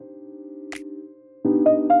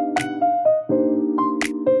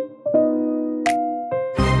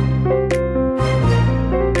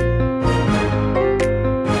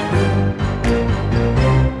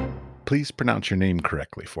Please pronounce your name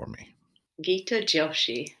correctly for me. Gita,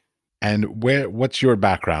 Joshi. And what's your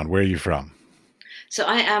background? Where are you from? So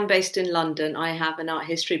I am based in London. I have an art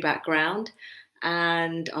history background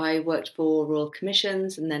and I worked for Royal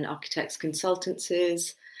Commissions and then architects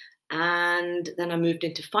consultancies. And then I moved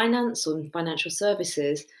into finance or financial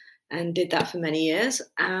services and did that for many years.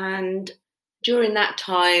 And during that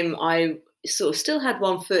time, I sort of still had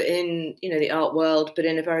one foot in, the art world, but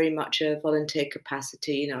in a very much a volunteer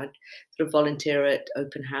capacity. I'd sort of volunteer at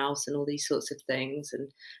open house and all these sorts of things and,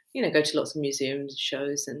 go to lots of museums,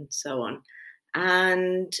 shows and so on.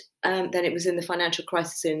 And then it was in the financial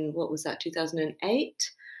crisis in, what was that,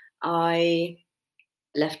 2008? I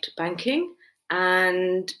left banking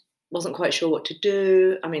and wasn't quite sure what to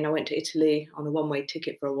do. I mean, I went to Italy on a one-way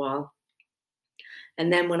ticket for a while.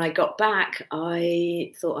 And then when I got back,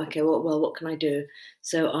 I thought, okay, well, what can I do?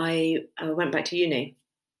 So I went back to uni.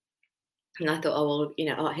 And I thought, oh,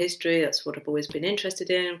 well, art history, that's what I've always been interested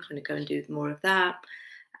in, kind of go and do more of that.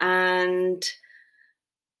 And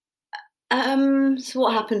so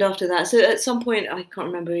what happened after that? So at some point, I can't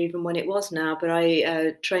remember even when it was now, but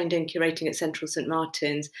I trained in curating at Central St.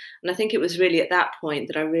 Martin's. And I think it was really at that point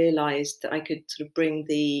that I realised that I could sort of bring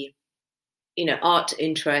the, art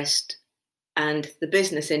interest and the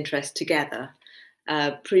business interest together.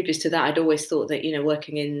 Previous to that, I'd always thought that,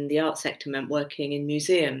 working in the art sector meant working in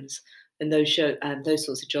museums. And those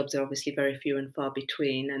sorts of jobs are obviously very few and far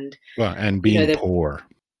between. And being poor.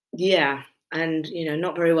 Yeah. And,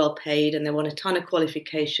 not very well paid, and they want a ton of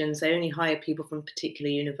qualifications. They only hire people from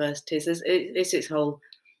particular universities. It's its whole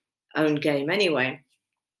own game anyway.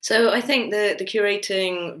 So I think the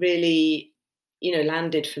curating really,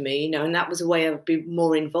 landed for me, and that was a way I would be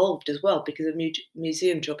more involved as well, because a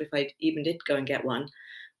museum job, if I even did go and get one,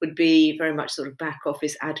 would be very much sort of back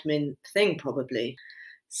office admin thing probably.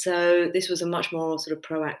 So this was a much more sort of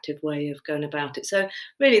proactive way of going about it. So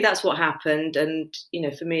really that's what happened. And,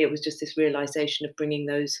 for me, it was just this realization of bringing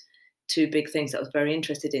those two big things that I was very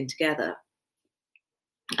interested in together.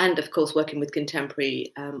 And of course, working with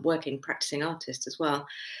contemporary, practicing artists as well.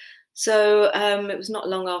 So it was not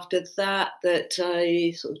long after that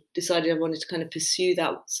I sort of decided I wanted to kind of pursue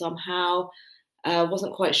that somehow.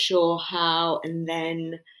 Wasn't quite sure how. And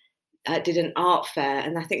then did an art fair,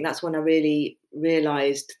 and I think that's when I really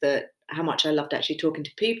realised that how much I loved actually talking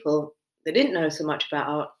to people that didn't know so much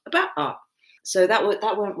about art. So that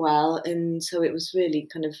went well, and so it was really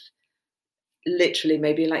kind of literally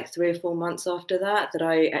maybe like 3 or 4 months after that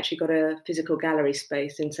I actually got a physical gallery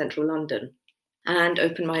space in central London and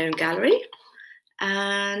opened my own gallery.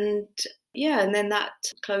 And and then that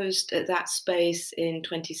closed at that space in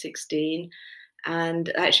 2016.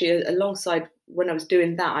 And actually, alongside when I was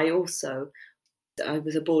doing that, I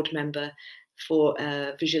was a board member for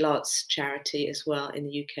a visual arts charity as well in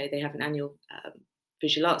the UK. They have an annual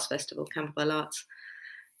visual arts festival, Camberwell Arts.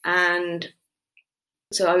 And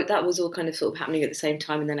so that was all kind of sort of happening at the same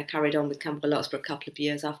time. And then I carried on with Camberwell Arts for a couple of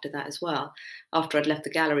years after that as well, after I'd left the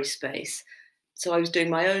gallery space. So I was doing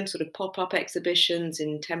my own sort of pop-up exhibitions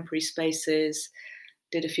in temporary spaces,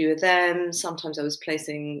 did a few of them. Sometimes I was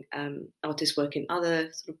placing artist work in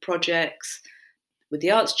other sort of projects. With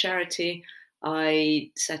the arts charity,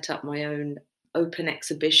 I set up my own open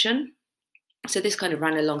exhibition. So this kind of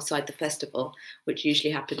ran alongside the festival, which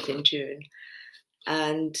usually happens in June.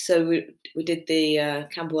 And so we did the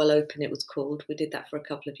Camberwell Open, it was called. We did that for a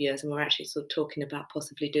couple of years, and we're actually sort of talking about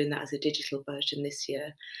possibly doing that as a digital version this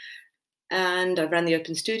year. And I ran the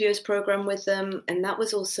Open Studios program with them, and that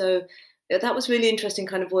was really interesting,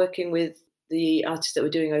 kind of working with the artists that were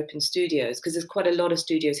doing open studios, because there's quite a lot of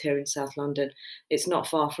studios here in South London. It's not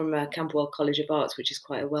far from Camberwell College of Arts, which is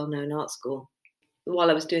quite a well-known art school.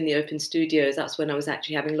 While I was doing the open studios, that's when I was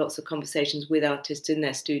actually having lots of conversations with artists in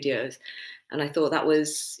their studios. And I thought that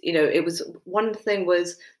was, it was one thing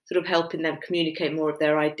was sort of helping them communicate more of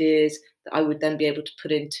their ideas that I would then be able to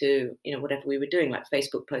put into, whatever we were doing, like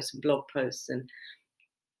Facebook posts and blog posts, and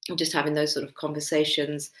just having those sort of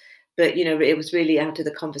conversations. But, it was really out of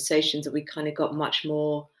the conversations that we kind of got much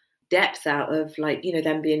more depth out of, like,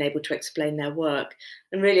 them being able to explain their work.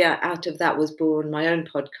 And really out of that was born my own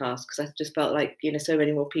podcast, because I just felt like, so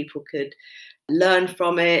many more people could learn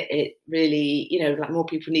from it. It really, like more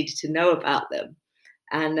people needed to know about them.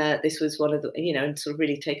 And this was one of the, and sort of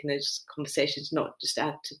really taking those conversations, not just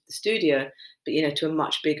out to the studio, but, to a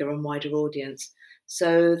much bigger and wider audience.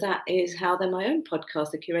 So that is how then my own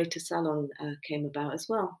podcast, the Curator Salon, came about as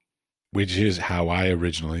well. Which is how I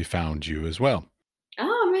originally found you as well.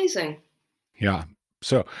 amazing. Yeah.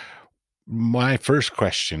 So my first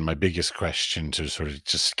question, my biggest question to sort of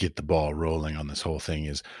just get the ball rolling on this whole thing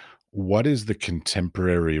is, what is the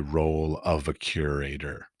contemporary role of a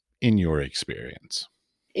curator in your experience?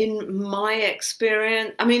 In my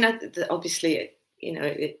experience, I mean, obviously,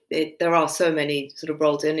 there are so many sort of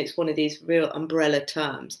roles, and it's one of these real umbrella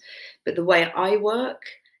terms. But the way I work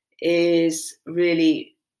is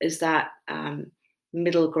that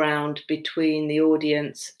middle ground between the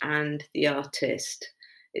audience and the artist.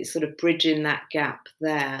 It's sort of bridging that gap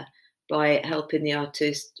there by helping the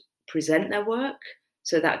artist present their work,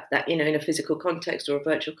 so that in a physical context or a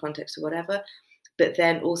virtual context or whatever, but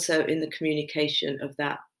then also in the communication of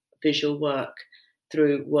that visual work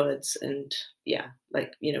through words and yeah,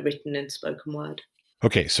 like written and spoken word.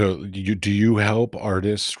 Okay, so do you help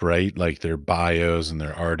artists write like their bios and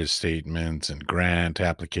their artist statements and grant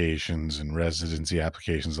applications and residency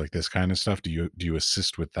applications, like this kind of stuff? Do you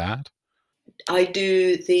assist with that? I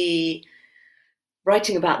do the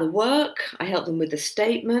writing about the work. I help them with the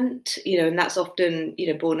statement, and that's often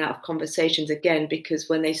born out of conversations again, because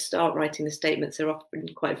when they start writing the statements, they're often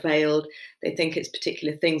quite veiled. They think it's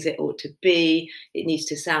particular things it ought to be. It needs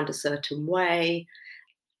to sound a certain way.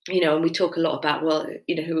 And we talk a lot about, well,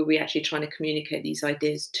 who are we actually trying to communicate these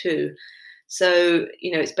ideas to? So,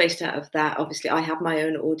 it's based out of that. Obviously, I have my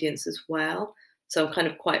own audience as well. So I'm kind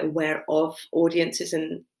of quite aware of audiences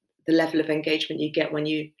and the level of engagement you get when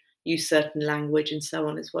you use certain language and so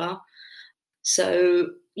on as well.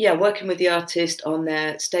 So, yeah, working with the artist on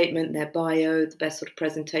their statement, their bio, the best sort of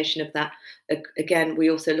presentation of that. Again, we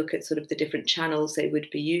also look at sort of the different channels they would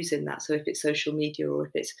be using that. So if it's social media or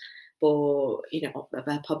if it's for,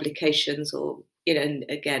 their publications or, and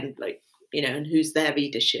again, like, and who's their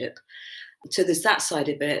readership. So there's that side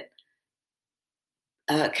of it,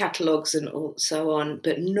 catalogues and so on,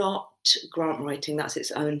 but not grant writing. That's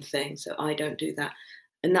its own thing. So I don't do that.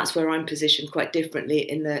 And that's where I'm positioned quite differently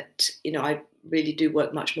in that, I really do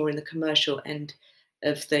work much more in the commercial end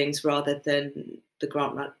of things rather than the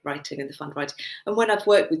grant writing and the fund writing. And when I've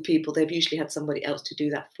worked with people, they've usually had somebody else to do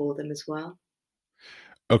that for them as well.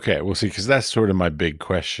 Okay, well, see, because that's sort of my big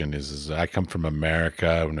question is I come from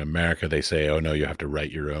America. In America, they say, "Oh no, you have to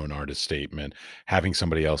write your own artist statement." Having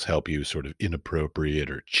somebody else help you sort of inappropriate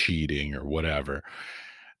or cheating or whatever.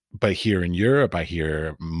 But here in Europe, I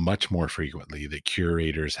hear much more frequently that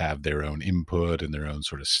curators have their own input and their own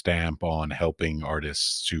sort of stamp on helping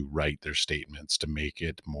artists to write their statements to make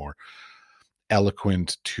it more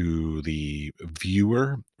eloquent to the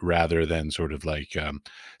viewer rather than sort of like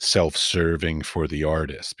self-serving for the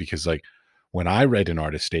artist, because like when I write an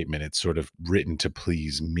artist statement, it's sort of written to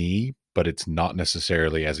please me, but it's not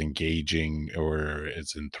necessarily as engaging or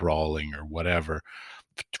as enthralling or whatever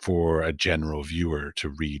for a general viewer to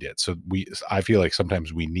read it. So I feel like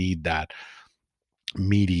sometimes we need that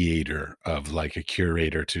mediator of like a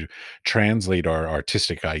curator to translate our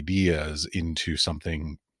artistic ideas into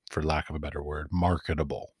something, for lack of a better word,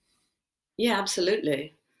 marketable. Yeah,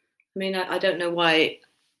 absolutely. I mean, I don't know why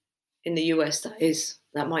in the US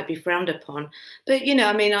that might be frowned upon. But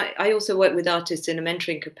I mean, I also work with artists in a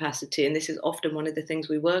mentoring capacity, and this is often one of the things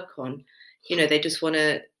we work on. They just want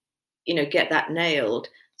to, get that nailed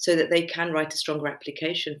so that they can write a stronger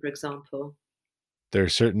application, for example. There are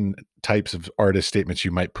certain types of artist statements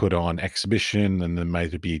you might put on exhibition, and there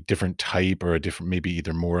might be different type or a different, maybe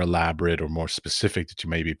either more elaborate or more specific that you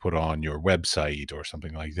maybe put on your website or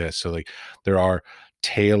something like this. So like there are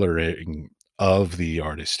tailoring of the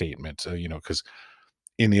artist statement, because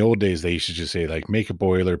in the old days, they used to just say, like, make a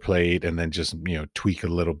boilerplate and then just, tweak a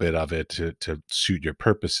little bit of it to suit your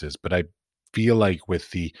purposes. But I feel like with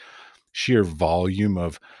the sheer volume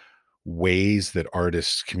of ways that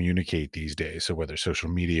artists communicate these days, so whether social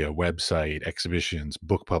media, website, exhibitions,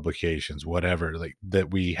 book publications, whatever, like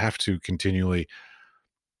that we have to continually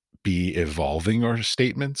be evolving our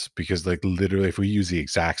statements, because like literally if we use the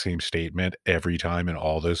exact same statement every time in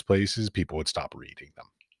all those places, people would stop reading them.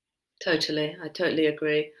 Totally. I totally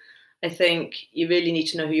agree. I think you really need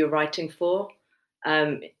to know who you're writing for.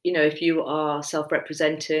 If you are self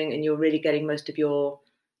representing and you're really getting most of your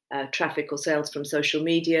traffic or sales from social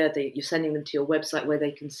media, you're sending them to your website where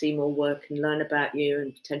they can see more work and learn about you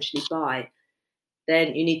and potentially buy,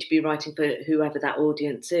 then you need to be writing for whoever that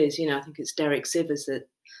audience is. I think it's Derek Sivers that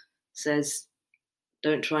says,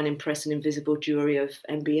 don't try and impress an invisible jury of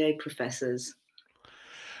MBA professors.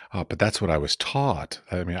 But that's what I was taught.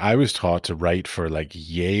 I mean, I was taught to write for like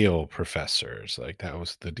Yale professors. Like that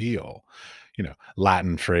was the deal.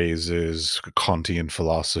 Latin phrases, Kantian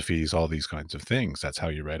philosophies, all these kinds of things. That's how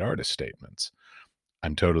you write artist statements.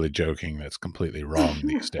 I'm totally joking. That's completely wrong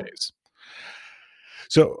these days.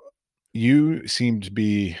 So you seem to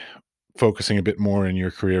be focusing a bit more in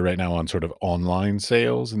your career right now on sort of online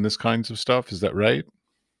sales and this kinds of stuff. Is that right?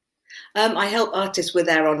 I help artists with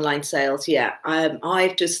their online sales. Yeah,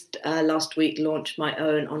 I've just last week launched my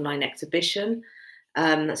own online exhibition.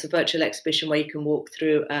 That's a virtual exhibition where you can walk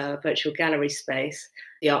through a virtual gallery space.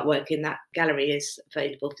 The artwork in that gallery is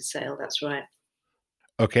available for sale. That's right.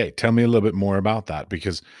 Okay, tell me a little bit more about that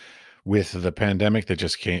because with the pandemic that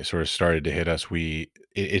just came sort of started to hit us,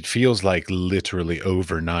 it feels like literally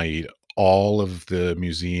overnight, all of the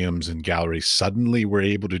museums and galleries suddenly were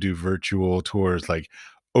able to do virtual tours like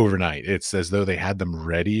overnight. It's as though they had them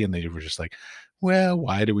ready and they were just like, well,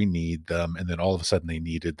 why do we need them? And then all of a sudden they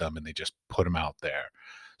needed them and they just put them out there.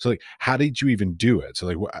 So like, how did you even do it? So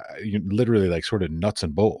like, you literally like sort of nuts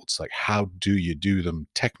and bolts. Like, how do you do them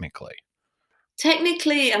technically?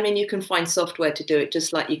 Technically, I mean, you can find software to do it,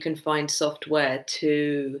 just like you can find software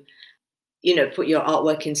to, put your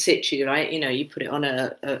artwork in situ, right? You put it on in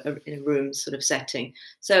a room sort of setting.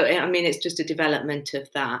 So, I mean, it's just a development of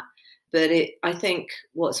that. But I think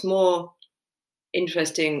what's more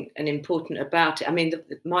interesting and important about it. I mean,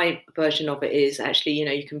 my version of it is actually,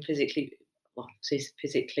 you can physically, well,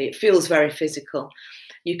 physically, it feels very physical.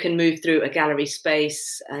 You can move through a gallery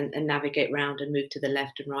space and navigate around and move to the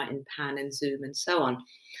left and right and pan and zoom and so on.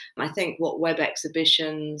 I think what web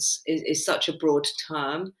exhibitions is such a broad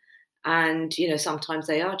term, and sometimes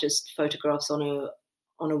they are just photographs on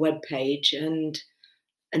a web page and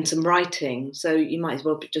some writing. So you might as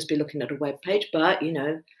well just be looking at a web page, but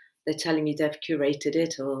they're telling you they've curated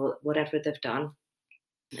it or whatever they've done.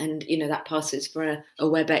 And that passes for a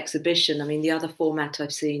web exhibition. I mean, the other format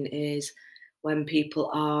I've seen is when people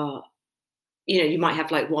are, you might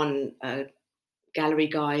have like one gallery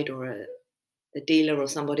guide or a dealer or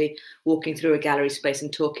somebody walking through a gallery space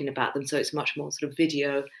and talking about them. So it's much more sort of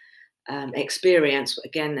video experience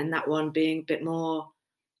again, and that one being a bit more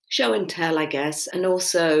show and tell, I guess, and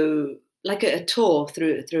also like a tour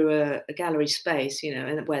through a gallery space,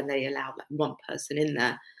 and when they allow like one person in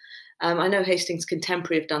there. I know Hastings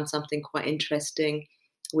Contemporary have done something quite interesting,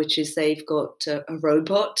 which is they've got a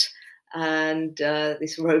robot, and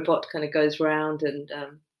this robot kind of goes around and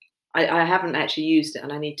I haven't actually used it,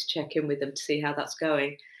 and I need to check in with them to see how that's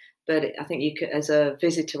going. But I think you could, as a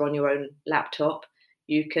visitor on your own laptop,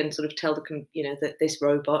 you can sort of tell that this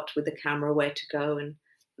robot with the camera where to go and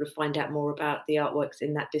sort of find out more about the artworks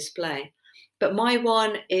in that display. But my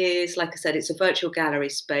one is, like I said, it's a virtual gallery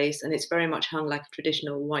space, and it's very much hung like a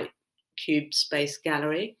traditional white cube space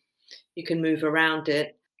gallery. You can move around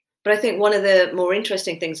it. But I think one of the more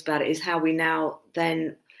interesting things about it is how we now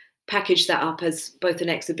then package that up as both an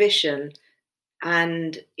exhibition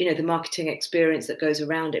and the marketing experience that goes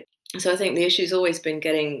around it. So I think the issue's always been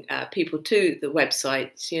getting people to the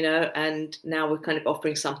websites, and now we're kind of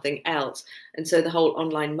offering something else. And so the whole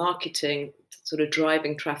online marketing, sort of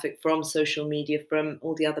driving traffic from social media, from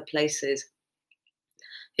all the other places,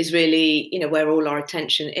 is really where all our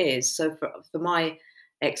attention is. So for my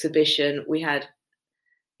exhibition, we had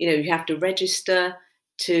you have to register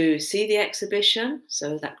to see the exhibition,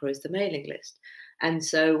 so that grows the mailing list. And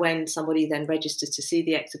so when somebody then registers to see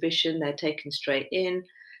the exhibition, they're taken straight in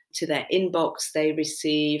to their inbox. They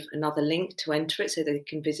receive another link to enter it so they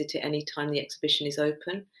can visit it anytime the exhibition is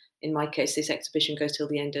open. In my case, this exhibition goes till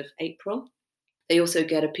the end of April. They also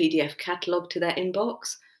get a PDF catalogue to their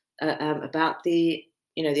inbox about the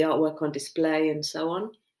artwork on display and so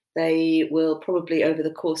on. They will probably over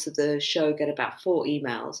the course of the show get about 4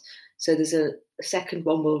 emails. So there's a second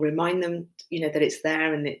one will remind them, that it's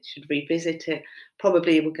there and it should revisit it.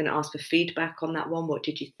 Probably we're going to ask for feedback on that one. What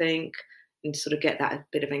did you think? And sort of get that a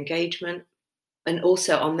bit of engagement. And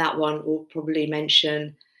also on that one, we'll probably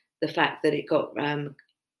mention the fact that it got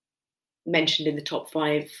mentioned in the top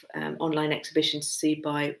 5 online exhibitions to see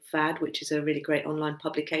by FAD, which is a really great online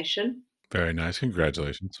publication. Very nice.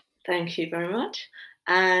 Congratulations. Thank you very much.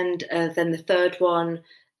 And then the third one,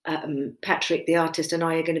 Patrick, the artist, and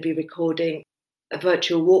I are going to be recording a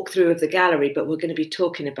virtual walkthrough of the gallery, but we're going to be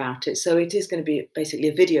talking about it. So it is going to be basically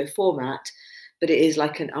a video format, but it is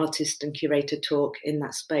like an artist and curator talk in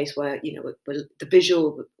that space where, the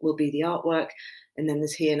visual will be the artwork, and then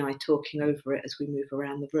there's he and I talking over it as we move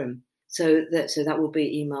around the room. So that will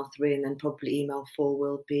be email 3, and then probably email 4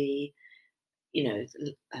 will be,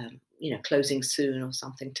 closing soon or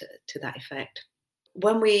something to that effect.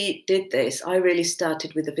 When we did this, I really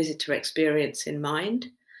started with the visitor experience in mind,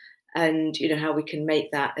 and how we can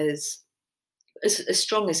make that as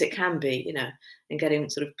strong as it can be, and getting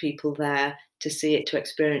sort of people there to see it, to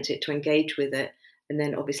experience it, to engage with it, and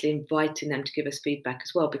then obviously inviting them to give us feedback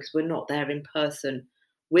as well, because we're not there in person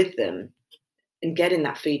with them. and getting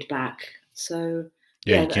that feedback. So,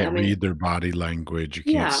 Yeah, you yeah, I can't mean, read their body language, you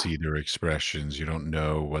can't yeah, see their expressions, you don't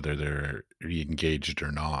know whether they're engaged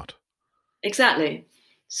or not. exactly.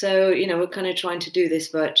 So, we're kind of trying to do this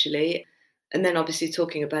virtually and then obviously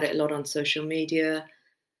talking about it a lot on social media.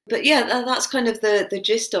 But yeah, that's kind of the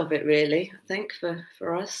gist of it, really, I think,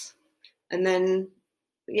 for us. And then,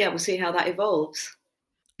 yeah, we'll see how that evolves.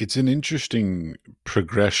 It's an interesting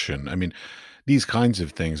progression. I mean, these kinds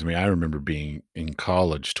of things, I mean, I remember being in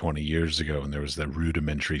college 20 years ago, and there was the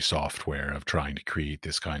rudimentary software of trying to create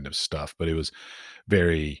this kind of stuff, but it was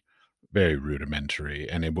very, very rudimentary,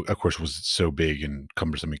 and of course, was so big and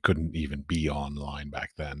cumbersome, it couldn't even be online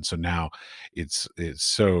back then. So now it's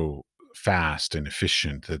so fast and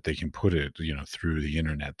efficient that they can put it, through the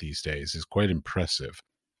internet these days is quite impressive.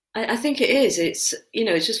 I think it is. It's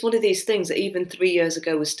just one of these things that even 3 years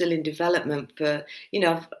ago was still in development.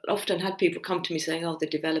 I've often had people come to me saying, "Oh, they're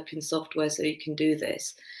developing software so you can do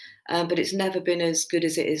this," but it's never been as good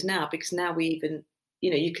as it is now because now we even,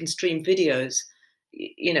 you can stream videos,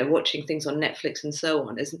 watching things on Netflix and so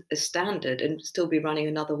on as standard and still be running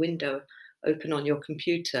another window open on your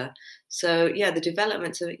computer. So yeah, the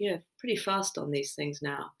developments are pretty fast on these things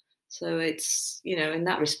now. So it's, in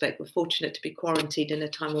that respect, we're fortunate to be quarantined in a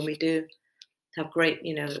time when we do have great,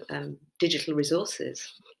 digital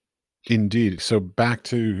resources. Indeed. So back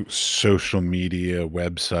to social media,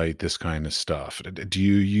 website, this kind of stuff. Do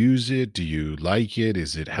you use it? Do you like it?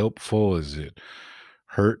 Is it helpful? Is it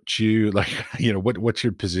hurt you? Like, what's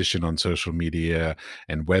your position on social media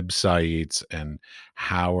and websites, and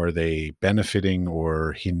how are they benefiting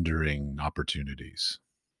or hindering opportunities?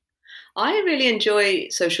 I really enjoy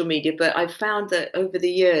social media, but I've found that over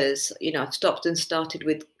the years, I've stopped and started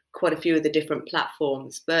with quite a few of the different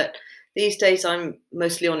platforms. But these days, I'm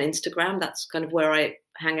mostly on Instagram. That's kind of where I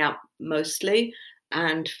hang out mostly.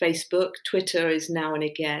 And Facebook, Twitter is now and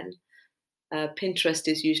again. Pinterest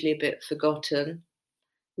is usually a bit forgotten.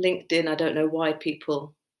 LinkedIn, I don't know why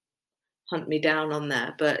people hunt me down on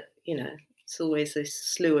there, but it's always this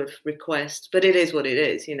slew of requests. But it is what it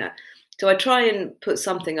is. So I try and put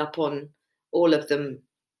something up on all of them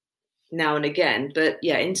now and again. But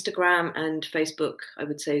yeah, Instagram and Facebook, I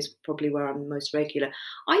would say, is probably where I'm most regular.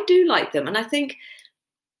 I do like them, and I think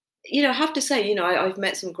I have to say, I've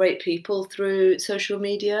met some great people through social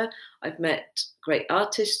media. I've met great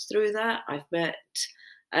artists through that. I've met,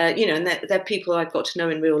 and they're people I've got to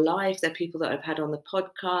know in real life. They're people that I've had on the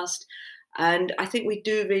podcast. And I think we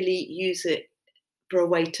do really use it for a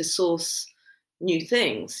way to source new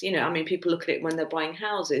things. I mean, people look at it when they're buying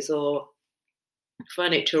houses or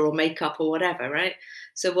furniture or makeup or whatever, right?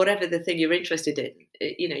 So whatever the thing you're interested in,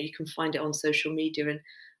 you can find it on social media, and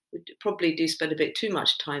we probably do spend a bit too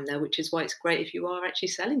much time there, which is why it's great if you are actually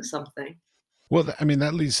selling something. Well, I mean,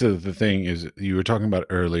 that leads to the thing is you were talking about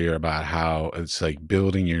earlier about how it's like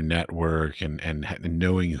building your network and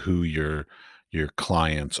knowing who your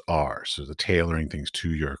clients are. So the tailoring things to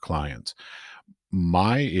your clients.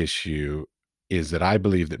 My issue is that I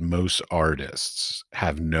believe that most artists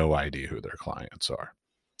have no idea who their clients are,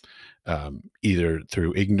 either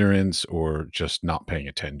through ignorance or just not paying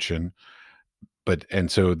attention. But and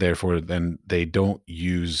so therefore then they don't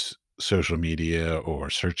use social media or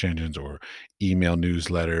search engines or email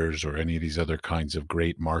newsletters or any of these other kinds of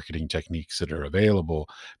great marketing techniques that are available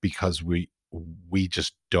because we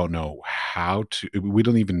just don't know how to, we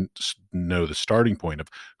don't even know the starting point of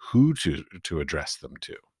who to address them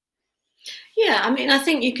to. Yeah, I mean, I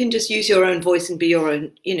think you can just use your own voice and be your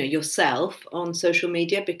own, yourself on social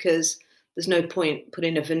media because there's no point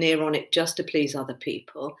putting a veneer on it just to please other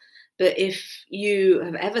people. But if you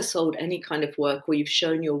have ever sold any kind of work or you've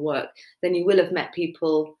shown your work, then you will have met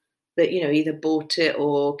people that, either bought it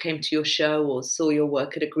or came to your show or saw your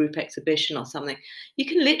work at a group exhibition or something. You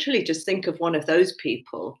can literally just think of one of those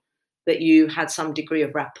people that you had some degree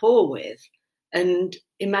of rapport with and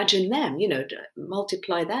imagine them,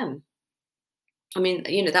 multiply them. I mean,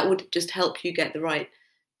 that would just help you get the right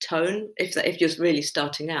tone if you're really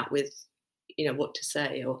starting out with, what to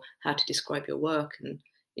say or how to describe your work and,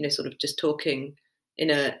 sort of just talking in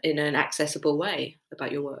an accessible way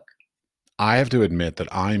about your work. I have to admit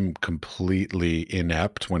that I'm completely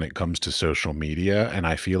inept when it comes to social media, and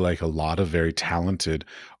I feel like a lot of very talented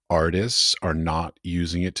artists are not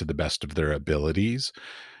using it to the best of their abilities.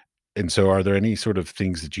 And so are there any sort of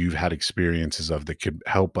things that you've had experiences of that could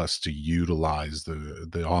help us to utilize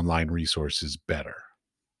the online resources better?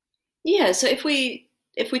 Yeah, so if we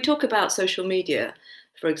talk about social media,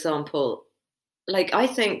 for example, like I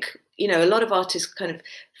think, a lot of artists kind of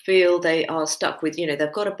feel they are stuck with,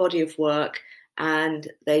 they've got a body of work and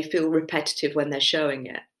they feel repetitive when they're showing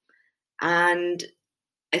it. And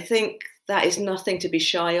I think that is nothing to be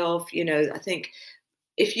shy of. I think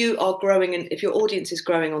if you are growing and if your audience is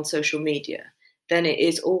growing on social media, then it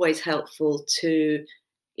is always helpful to,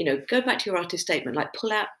 go back to your artist statement, like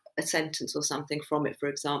pull out a sentence or something from it, for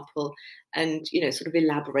example, and, sort of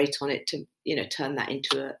elaborate on it to, turn that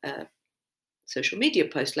into a social media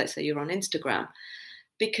post. Let's say you're on Instagram,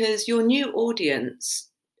 because your new audience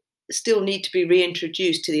still need to be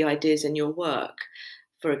reintroduced to the ideas in your work,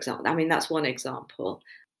 for example. I mean, that's one example.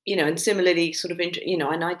 And similarly, sort of,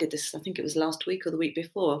 and I did this, I think it was last week or the week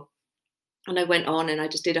before, and I went on and I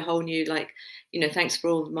just did a whole new, like,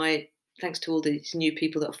 thanks to all these new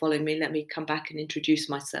people that are following me. Let me come back and introduce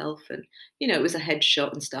myself. And, it was a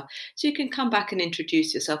headshot and stuff. So you can come back and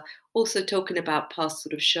introduce yourself. Also talking about past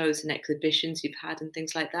sort of shows and exhibitions you've had and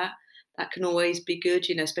things like that. That can always be good,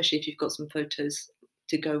 especially if you've got some photos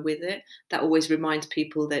to go with it. That always reminds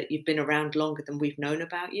people that you've been around longer than we've known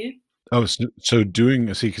about you. Oh, so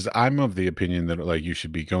doing see, because 'cause I'm of the opinion that, like, you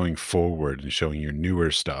should be going forward and showing your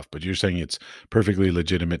newer stuff, but you're saying it's perfectly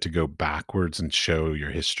legitimate to go backwards and show your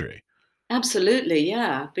history. Absolutely,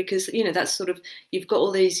 yeah, because that's sort of, you've got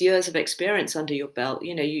all these years of experience under your belt.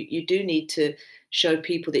 You do need to show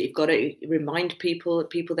people that you've got to remind people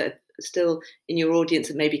that are still in your audience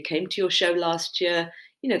that maybe came to your show last year.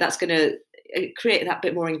 That's going to create that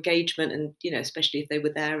bit more engagement, and especially if they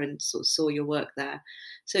were there and sort of saw your work there,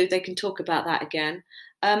 so they can talk about that again.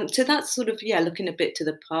 So that's sort of, yeah, looking a bit to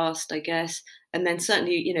the past, I guess. And then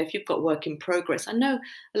certainly, if you've got work in progress, I know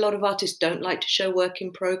a lot of artists don't like to show work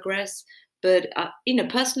in progress, but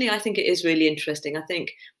personally, I think it is really interesting. I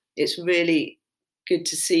think it's really good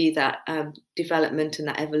to see that development and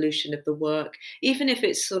that evolution of the work, even if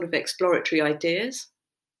it's sort of exploratory ideas.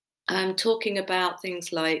 Talking about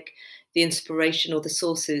things like the inspiration or the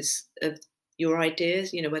sources of your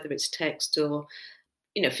ideas, whether it's text or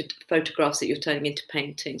photographs that you're turning into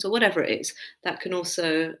paintings or whatever it is, that can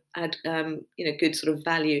also add good sort of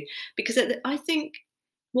value, because I think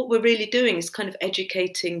what we're really doing is kind of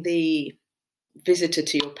educating the visitor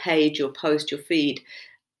to your page, your post, your feed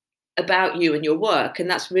about you and your work. And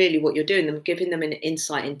that's really what you're doing, them giving them an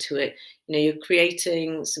insight into it. You're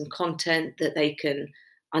creating some content that they can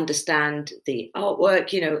understand the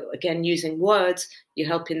artwork, again, using words. You're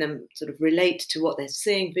helping them sort of relate to what they're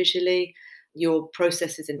seeing visually, your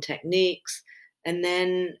processes and techniques. And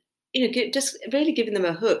then, just really giving them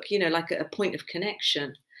a hook, like a point of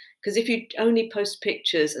connection. Because if you only post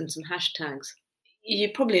pictures and some hashtags,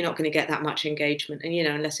 you're probably not going to get that much engagement, and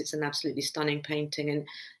unless it's an absolutely stunning painting,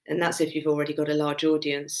 and that's if you've already got a large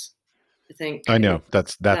audience, I think, I and know,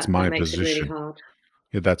 that's that my makes it really position. hard.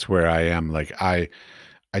 Yeah, that's where I am, like, I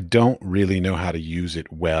don't really know how to use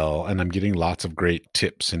it well, and I'm getting lots of great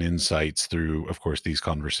tips and insights through, of course, these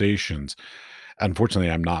conversations.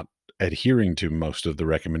 Unfortunately, I'm not adhering to most of the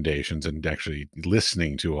recommendations and actually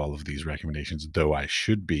listening to all of these recommendations, though I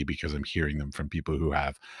should be because I'm hearing them from people who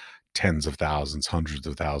have tens of thousands, hundreds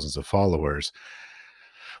of thousands of followers.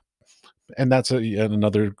 And that's yet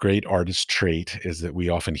another great artist trait, is that we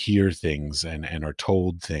often hear things and are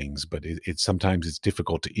told things, but it's sometimes it's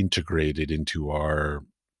difficult to integrate it into our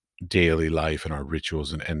daily life and our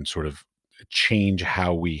rituals, and sort of change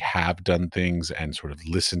how we have done things and sort of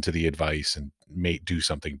listen to the advice and may do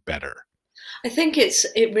something better. I think it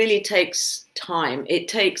really takes time. It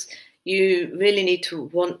takes, you really need to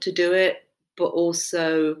want to do it, but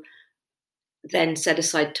also then set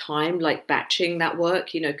aside time, like batching that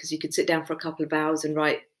work, because you could sit down for a couple of hours and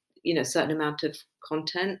write, a certain amount of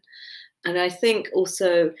content. And I think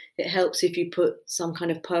also it helps if you put some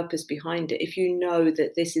kind of purpose behind it. If you know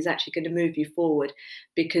that this is actually going to move you forward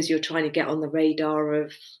because you're trying to get on the radar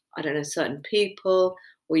of, I don't know, certain people,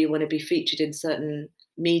 or you want to be featured in certain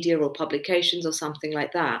media or publications or something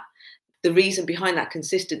like that. The reason behind that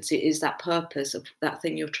consistency is that purpose of that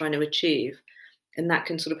thing you're trying to achieve. And that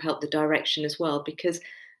can sort of help the direction as well. Because,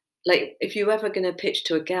 like, if you're ever going to pitch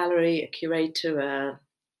to a gallery, a curator, a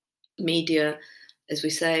media, as we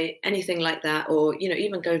say, anything like that, or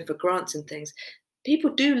even going for grants and things, people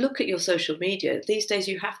do look at your social media these days.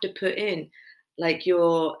 You have to put in like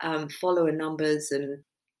your follower numbers and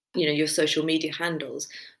your social media handles,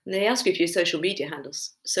 and they ask you for your social media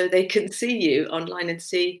handles so they can see you online and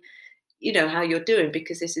see how you're doing,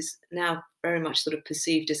 because this is now very much sort of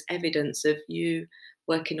perceived as evidence of you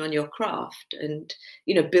working on your craft and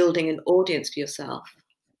building an audience for yourself.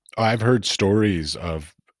 I've heard stories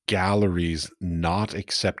of galleries not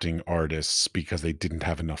accepting artists because they didn't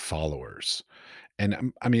have enough followers.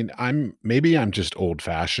 And I mean, I'm just old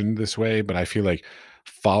fashioned this way, but I feel like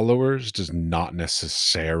followers does not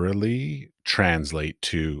necessarily translate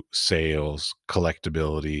to sales,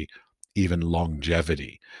 collectability, even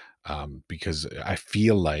longevity. Because I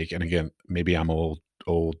feel like, and again, maybe I'm old.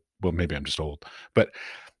 Well, maybe I'm just old, but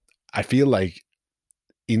I feel like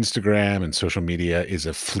Instagram and social media is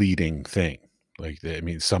a fleeting thing. Like, I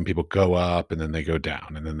mean, some people go up and then they go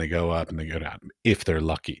down, and then they go up and they go down if they're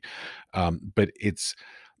lucky. But it's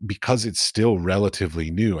because it's still relatively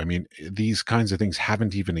new. I mean, these kinds of things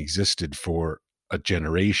haven't even existed for a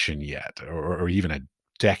generation yet, or even a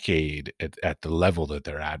decade at the level that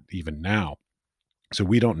they're at even now. So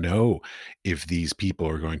we don't know if these people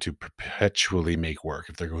are going to perpetually make work,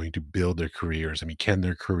 if they're going to build their careers. I mean, can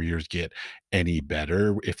their careers get any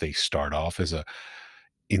better if they start off as a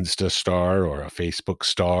Insta star or a Facebook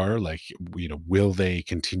star? Like, will they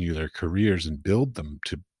continue their careers and build them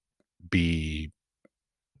to be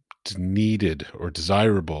needed or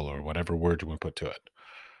desirable, or whatever word you want to put to it?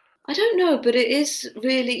 I don't know, but it is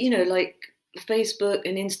really, like Facebook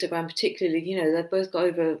and Instagram, particularly, they've both got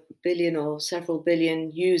over a billion or several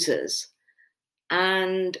billion users.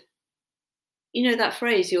 And, that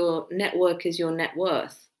phrase, your network is your net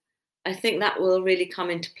worth. I think that will really come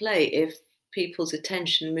into play if people's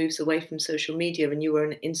attention moves away from social media and you were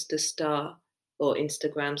an Insta star or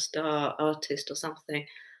Instagram star artist or something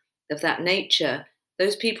of that nature.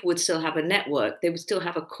 Those people would still have a network. They would still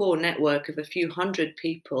have a core network of a few hundred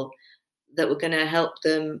people that were going to help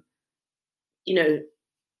them, you know,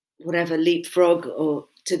 whatever leapfrog or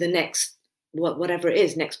to the next, whatever it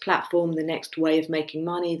is, next platform, the next way of making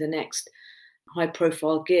money, the next high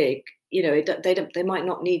profile gig. They might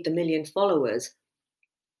not need the million followers,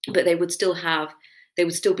 but they would still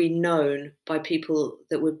be known by people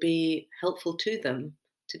that would be helpful to them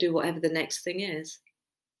to do whatever the next thing is.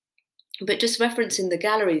 But just referencing the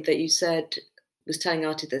gallery that you said was telling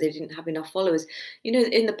artists that they didn't have enough followers,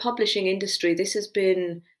 in the publishing industry, this has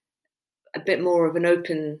been a bit more of an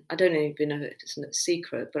open, I don't even know if it's a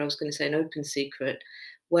secret, but I was going to say an open secret,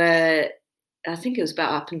 where I think it was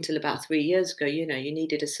about up until about 3 years ago, you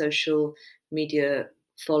needed a social media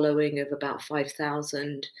following of about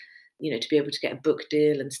 5,000, to be able to get a book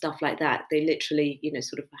deal and stuff like that. They literally,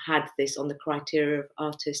 sort of had this on the criteria of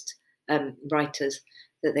artists, writers,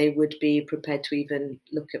 that they would be prepared to even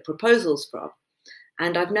look at proposals from.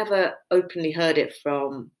 And I've never openly heard it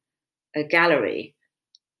from a gallery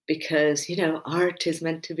because, art is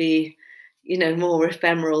meant to be, more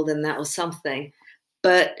ephemeral than that or something.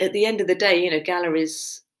 But at the end of the day,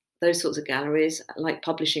 galleries, those sorts of galleries, like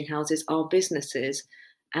publishing houses, are businesses.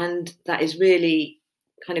 And that is really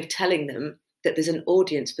kind of telling them that there's an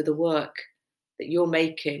audience for the work that you're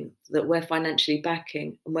making, that we're financially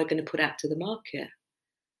backing, and we're going to put out to the market.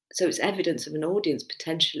 So it's evidence of an audience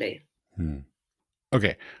potentially. Hmm.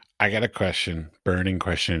 Okay. I got a question, burning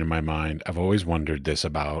question in my mind. I've always wondered this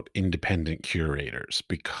about independent curators,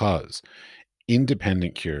 because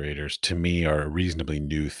independent curators to me are a reasonably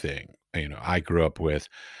new thing. I grew up with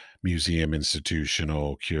museum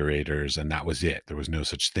institutional curators, and that was it. There was no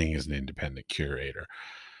such thing as an independent curator.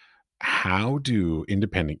 How do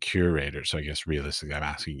independent curators, so I guess realistically, I'm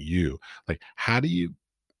asking you, like, how do you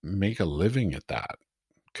make a living at that?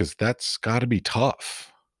 Because that's got to be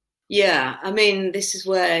tough. Yeah, I mean, this is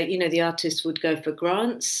where, the artist would go for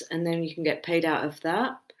grants and then you can get paid out of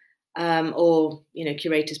that. Or,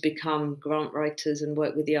 curators become grant writers and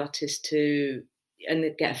work with the artist and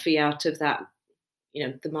they get a fee out of that,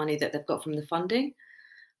 the money that they've got from the funding.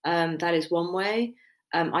 That is one way.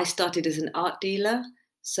 I started as an art dealer.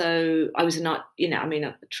 So I was an art,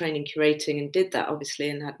 I training curating and did that obviously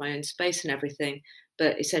and had my own space and everything.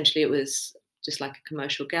 But essentially it was just like a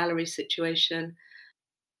commercial gallery situation.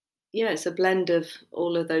 Yeah, it's a blend of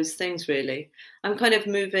all of those things, really. I'm kind of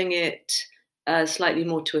moving it slightly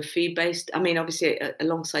more to a fee based. I mean, obviously,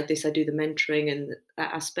 alongside this, I do the mentoring and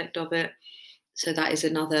that aspect of it. So that is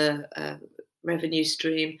another revenue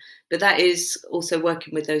stream. But that is also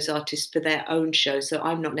working with those artists for their own shows. So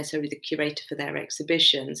I'm not necessarily the curator for their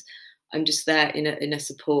exhibitions. I'm just there in a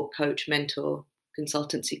support, coach, mentor,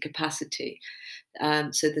 consultancy capacity.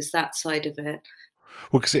 So there's that side of it.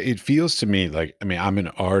 Well, because it feels to me like, I mean, I'm an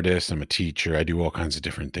artist, I'm a teacher, I do all kinds of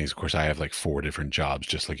different things. Of course, I have like four different jobs,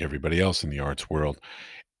 just like everybody else in the arts world.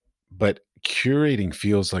 But curating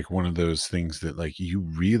feels like one of those things that, like, you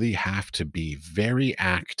really have to be very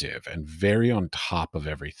active and very on top of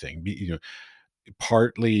everything.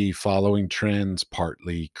 Partly following trends,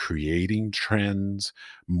 partly creating trends,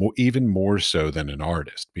 even more so than an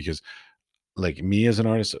artist. Because, like, me as an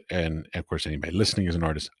artist, and of course anybody listening as an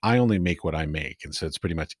artist, I only make what I make, and so it's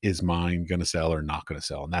pretty much, is mine going to sell or not going to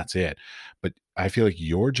sell, and that's it. But I feel like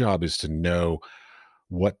your job is to know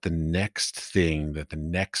what the next thing that the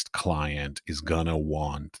next client is gonna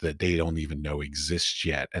want that they don't even know exists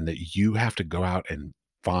yet, and that you have to go out and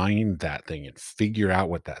find that thing and figure out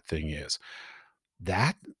what that thing is.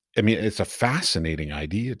 That I mean, it's a fascinating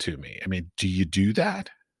idea to me. I mean, do you do that?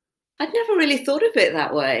 I'd never really thought of it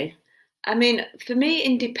that way. I mean, for me,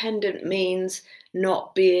 independent means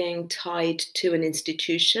not being tied to an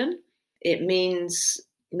institution. It means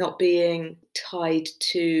not being tied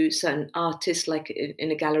to certain artists, like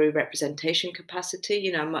in a gallery representation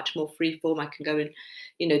capacity. I'm much more free form. I can go and,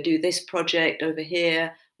 do this project over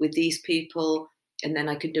here with these people, and then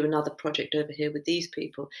I can do another project over here with these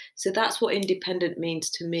people. So that's what independent means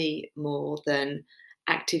to me more than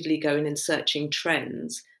actively going and searching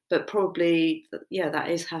trends, but probably, yeah, that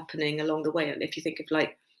is happening along the way. And if you think of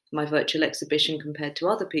like my virtual exhibition compared to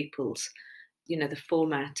other people's, the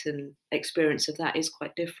format and experience of that is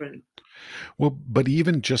quite different. Well, but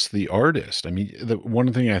even just the artist, I mean, the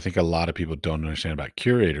one thing I think a lot of people don't understand about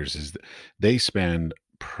curators is that they spend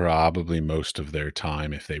probably most of their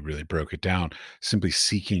time, if they really broke it down, simply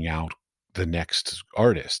seeking out the next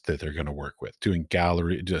artist that they're going to work with, doing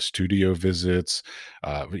gallery, just studio visits,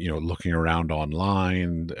 looking around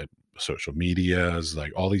online, social medias,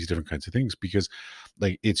 like all these different kinds of things, because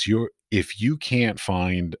like if you can't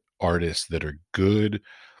find artists that are good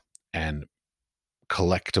and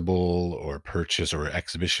collectible or purchase or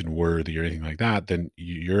exhibition worthy or anything like that, then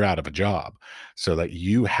you're out of a job. So that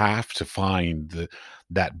you have to find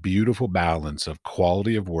that beautiful balance of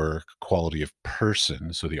quality of work, quality of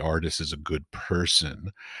person. So the artist is a good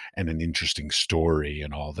person and an interesting story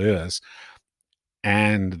and all this,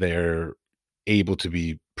 and they're able to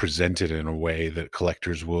be presented in a way that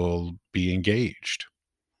collectors will be engaged.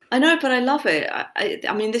 I know, but I love it.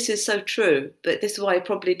 I mean, this is so true. But this is why I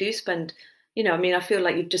probably do spend. I mean, I feel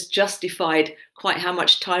like you've just justified quite how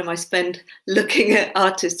much time I spend looking at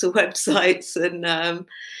artists' websites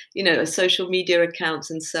and social media accounts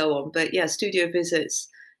and so on. But yeah, studio visits,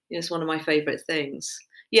 is one of my favorite things.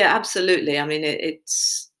 Yeah, absolutely. I mean,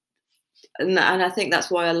 it's and I think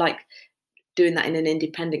that's why I like doing that in an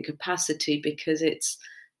independent capacity, because it's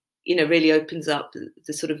really opens up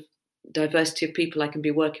the sort of diversity of people I can be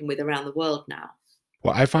working with around the world now.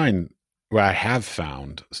 Well, what I have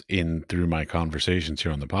found in through my conversations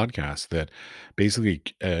here on the podcast that basically,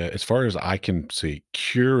 as far as I can see,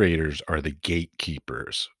 curators are the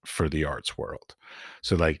gatekeepers for the arts world.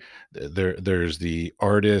 So, like, there's the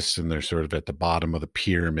artists, and they're sort of at the bottom of the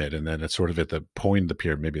pyramid, and then it's sort of at the point of the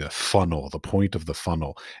pyramid, maybe the funnel. The point of the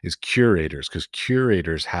funnel is curators, because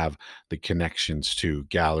curators have the connections to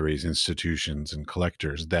galleries, institutions, and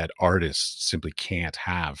collectors that artists simply can't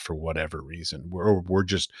have for whatever reason. We're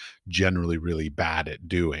just generally really bad at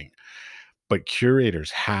doing. But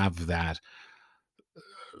curators have that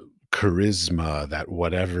charisma, that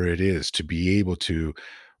whatever it is, to be able to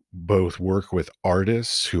both work with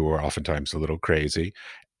artists who are oftentimes a little crazy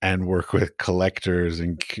and work with collectors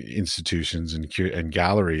and institutions and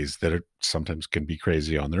galleries that are sometimes can be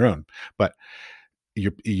crazy on their own. But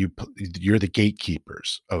you're the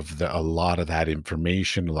gatekeepers of a lot of that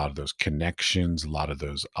information, a lot of those connections, a lot of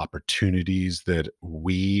those opportunities that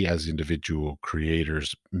we as individual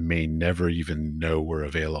creators may never even know were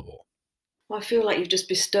available. Well, I feel like you've just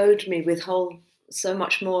bestowed me with whole so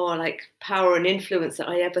much more like power and influence that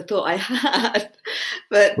I ever thought I had.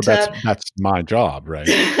 Well, But that's my job, right?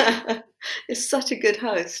 you're such a good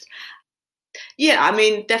host. Yeah, I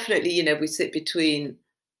mean, definitely, we sit between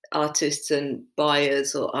artists and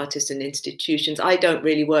buyers or artists and institutions. I don't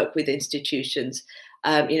really work with institutions.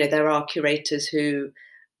 There are curators who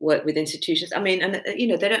work with institutions. I mean, and they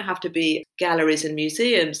don't have to be galleries and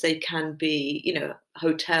museums. They can be,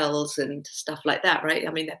 hotels and stuff like that, right?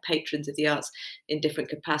 I mean, they're patrons of the arts in different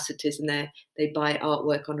capacities, and they buy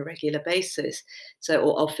artwork on a regular basis. So,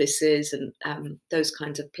 or offices and those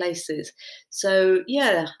kinds of places. So,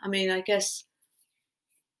 yeah, I mean, I guess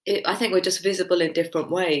I think we're just visible in different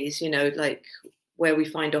ways, like where we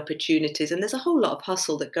find opportunities. And there's a whole lot of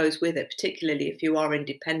hustle that goes with it, particularly if you are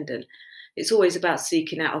independent. It's always about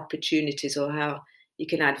seeking out opportunities or how you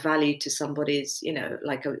can add value to somebody's,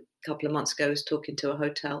 like a couple of months ago, I was talking to a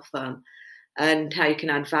hotel firm, and how you can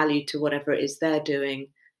add value to whatever it is they're doing,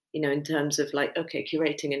 in terms of like, okay,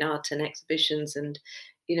 curating an art and exhibitions and,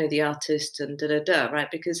 the artist and da da da, right?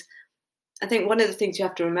 Because I think one of the things you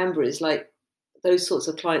have to remember is like those sorts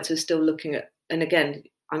of clients are still looking at, and again,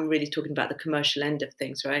 I'm really talking about the commercial end of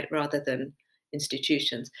things, right, rather than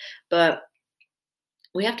institutions. But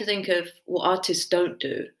we have to think of what artists don't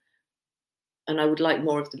do, and I would like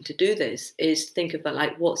more of them to do this, is think about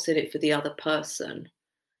like what's in it for the other person.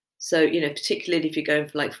 So, particularly if you're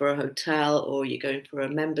going for a hotel, or you're going for a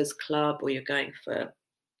members club, or you're going for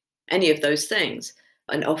any of those things,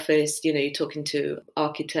 an office, you're talking to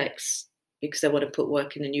architects because they want to put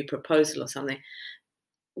work in a new proposal or something.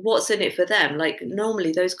 What's in it for them? Like,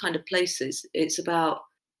 normally those kind of places, it's about,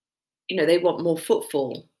 they want more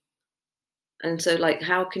footfall. And so, like,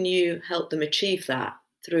 how can you help them achieve that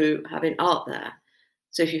through having art there?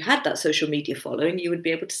 So if you had that social media following, you would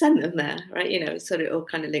be able to send them there, right? So it all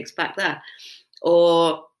kind of links back there.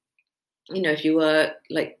 Or, if you were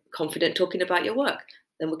like confident talking about your work,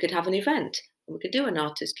 then we could have an event and we could do an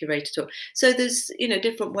artist curator talk. So there's,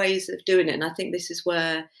 different ways of doing it. And I think this is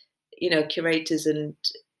where, curators and,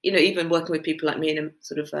 even working with people like me in a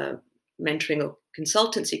sort of mentoring or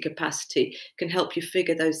consultancy capacity can help you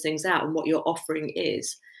figure those things out and what your offering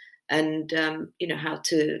is, and, how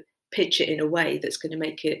to pitch it in a way that's going to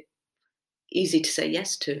make it easy to say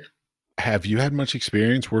yes to. Have you had much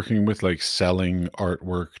experience working with, like, selling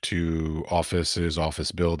artwork to offices,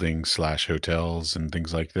 office buildings slash hotels and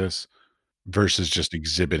things like this, versus just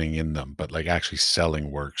exhibiting in them, but, like, actually selling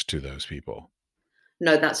works to those people?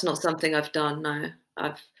 No, that's not something I've done, no.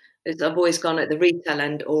 I've always gone at the retail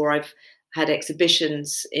end, or I've had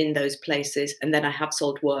exhibitions in those places, and then I have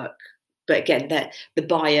sold work. But again, the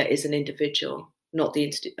buyer is an individual, not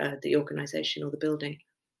the organisation or the building.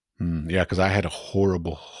 Yeah, because I had a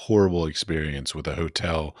horrible, horrible experience with a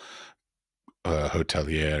hotel,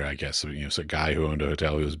 hotelier, I guess, so a guy who owned a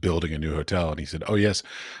hotel, he was building a new hotel, and he said, "Oh, yes,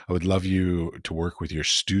 I would love you to work with your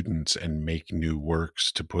students and make new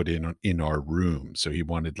works to put in our room." So he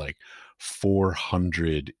wanted, like,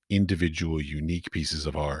 400 individual unique pieces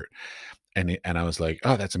of art. And I was like,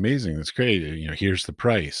 "Oh, that's amazing. That's great. Here's the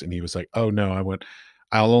price." And he was like, "Oh, no,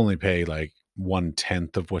 I'll only pay like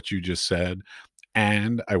 1/10 of what you just said.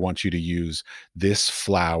 And I want you to use this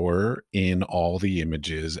flower in all the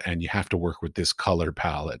images, and you have to work with this color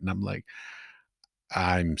palette." And I'm like,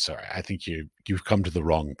 "I'm sorry. I think you've come to the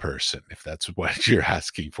wrong person if that's what you're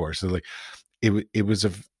asking for." So, like, it was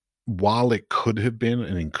while it could have been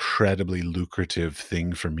an incredibly lucrative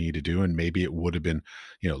thing for me to do, and maybe it would have been,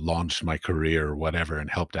 launched my career or whatever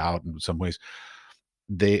and helped out in some ways,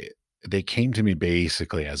 they they came to me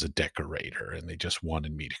basically as a decorator, and they just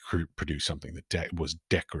wanted me to produce something that was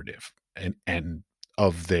decorative and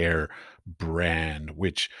of their brand,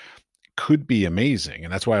 which could be amazing.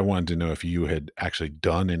 And that's why I wanted to know if you had actually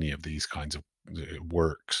done any of these kinds of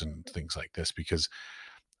works and things like this, because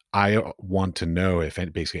I want to know if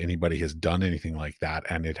basically anybody has done anything like that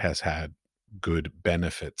and it has had good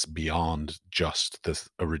benefits beyond just the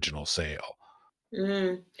original sale.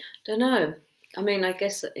 Don't know. I mean, I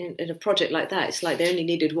guess in a project like that, it's like they only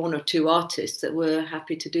needed one or two artists that were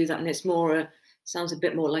happy to do that, and it's sounds a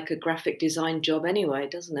bit more like a graphic design job anyway,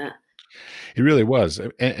 doesn't it? It really was,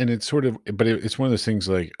 and it's sort of, but it's one of those things.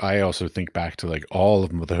 Like, I also think back to, like, all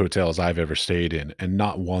of the hotels I've ever stayed in, and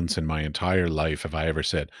not once in my entire life have I ever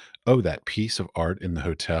said, "Oh, that piece of art in the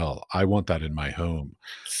hotel, I want that in my home.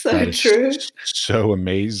 That So is true. so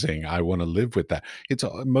amazing. I want to live with that." It's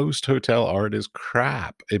most hotel art is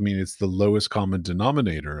crap. I mean, it's the lowest common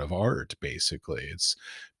denominator of art. Basically, it's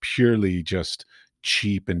purely just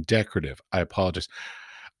cheap and decorative. I apologize.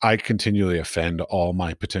 I continually offend all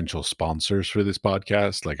my potential sponsors for this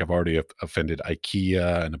podcast. Like, I've already offended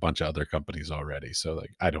IKEA and a bunch of other companies already. So, like,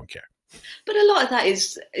 I don't care. But a lot of that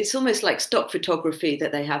it's almost like stock photography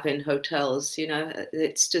that they have in hotels.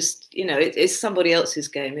 It's just it's somebody else's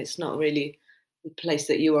game. It's not really the place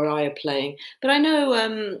that you or I are playing. But I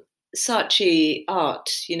know Saatchi Art,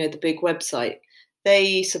 the big website,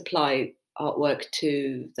 they supply artwork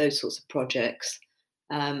to those sorts of projects.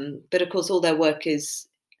 But of course, all their work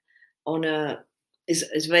on a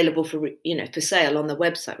is available for sale on the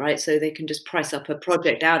website, right? So they can just price up a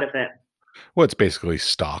project out of it. Well, it's basically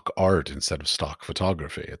stock art instead of stock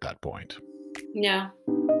photography at that point. Yeah.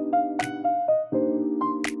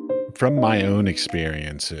 From my own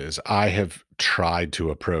experiences, I have tried to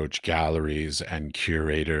approach galleries and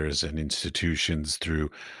curators and institutions through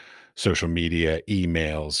social media,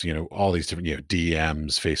 emails, all these different,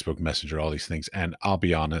 DMs, Facebook Messenger, all these things. And I'll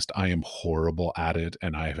be honest, I am horrible at it,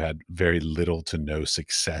 and I've had very little to no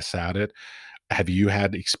success at it. Have you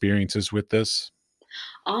had experiences with this?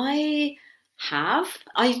 I have.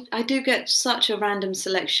 I do get such a random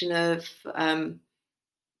selection of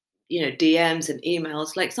DMs and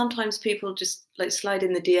emails. Like sometimes people just like slide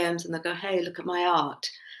in the DMs and they go, "Hey, look at my art,"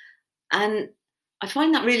 and I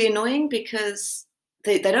find that really annoying because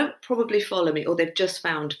they don't probably follow me, or they've just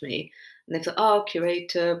found me and they've thought, "Oh,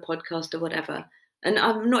 curator, podcaster, whatever," and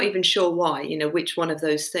I'm not even sure why. Which one of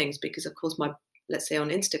those things? Because of course my let's say on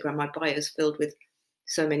Instagram, my bio is filled with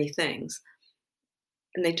so many things.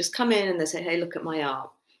 And they just come in and they say, "Hey, look at my art."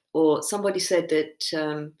 Or somebody said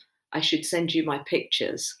that I should send you my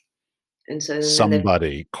pictures. And so then they,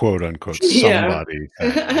 Somebody, quote unquote, yeah. somebody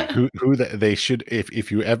said, like, who they should,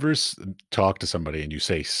 if you ever talk to somebody and you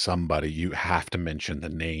say somebody, you have to mention the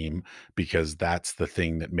name, because that's the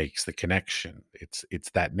thing that makes the connection.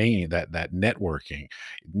 It's that name, that networking.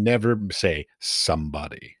 Never say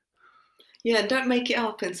somebody. Yeah, and don't make it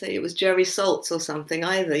up and say it was Jerry Saltz or something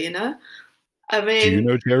either, you know? I Do you mean,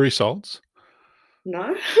 know Jerry Saltz?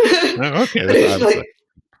 no. Oh, okay. But That's it's I'd like,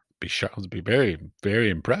 be shocked. I'd be very, very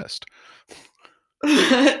impressed.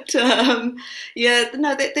 but, yeah,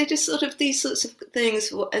 no, they just sort of these sorts of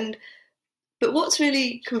things. And but what's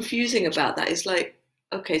really confusing about that is like,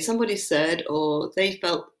 okay, somebody said, or they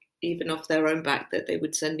felt even off their own back that they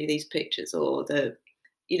would send me these pictures or a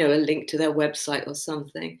link to their website or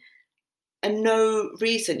something, and no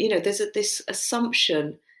reason. There's this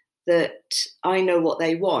assumption that I know what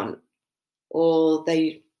they want or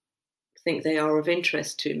they think they are of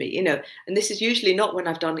interest to me. And this is usually not when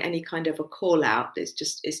I've done any kind of a call out. It's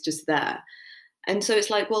just there. And so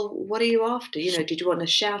it's like, well, what are you after? Did you want a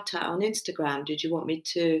shout out on Instagram? Did you want me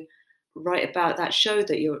to write about that show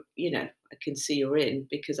that I can see you're in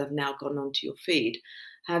because I've now gone onto your feed?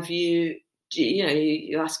 Have you,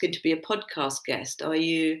 you're asking to be a podcast guest? Are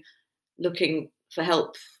you looking for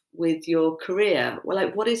help with your career? Well,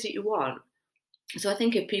 like, what is it you want? So I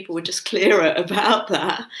think if people were just clearer about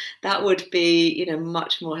that, that would be,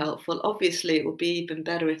 much more helpful. Obviously, it would be even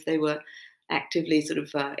better if they were actively sort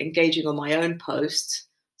of engaging on my own posts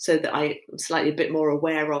so that I'm slightly a bit more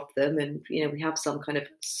aware of them and, we have some kind of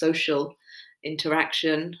social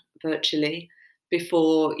interaction virtually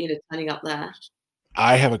before, turning up there.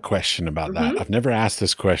 I have a question about that. Hmm. I've never asked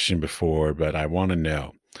this question before, but I want to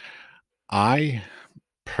know. I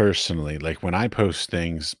personally, like when I post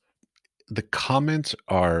things, the comments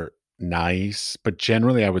are nice, but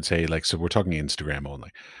generally I would say, like, so we're talking Instagram only.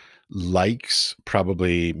 Likes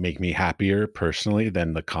probably make me happier personally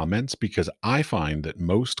than the comments, because I find that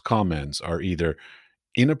most comments are either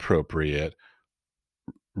inappropriate,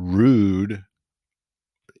 rude,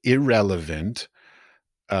 irrelevant.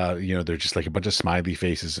 They're just like a bunch of smiley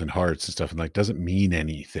faces and hearts and stuff, and like doesn't mean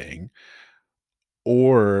anything.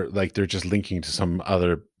 Or like they're just linking to some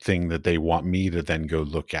other thing that they want me to then go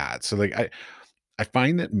look at. So like I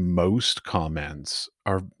find that most comments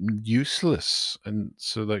are useless. And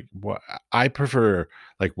so like what I prefer,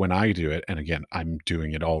 like when I do it, and again, I'm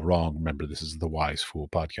doing it all wrong. Remember, this is the Wise Fool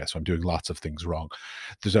podcast. So I'm doing lots of things wrong.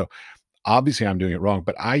 So obviously I'm doing it wrong,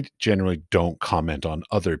 but I generally don't comment on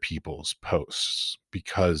other people's posts,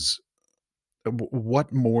 because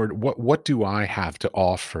what more, what do I have to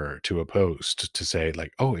offer to a post to say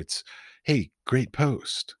like, oh, it's, hey, great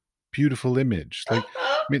post, beautiful image, like,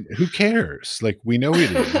 I mean, who cares? Like, we know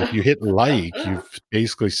it is. If you hit like, you've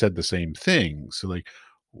basically said the same thing. So like,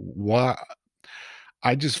 why?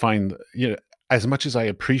 I just find, as much as I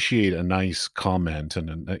appreciate a nice comment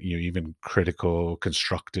and even critical,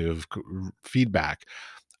 constructive feedback,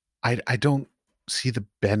 I don't see the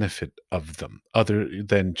benefit of them other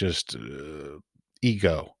than just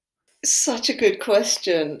ego. Such a good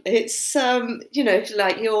question. It's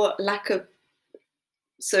like your lack of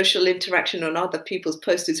social interaction on other people's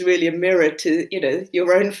posts is really a mirror to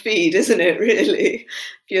your own feed, isn't it? Really, if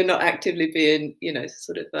you're not actively being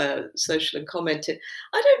sort of social and commenting.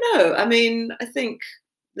 I don't know. I mean, I think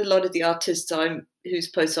a lot of the artists whose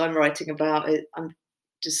posts I'm writing about, I'm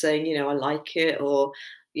just saying, I like it, or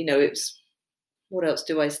it's, what else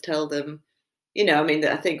do I tell them? I mean,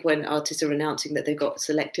 I think when artists are announcing that they got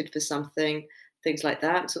selected for something, things like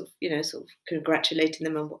that, sort of congratulating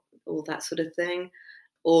them on all that sort of thing.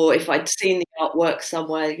 Or if I'd seen the artwork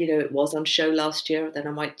somewhere, it was on show last year, then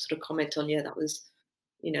I might sort of comment on, yeah, that was,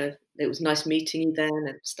 it was nice meeting you then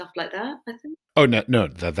and stuff like that, I think. Oh, no, no,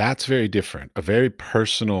 that's very different. A very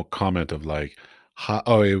personal comment of like,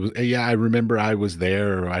 "Oh, it was, yeah, I remember I was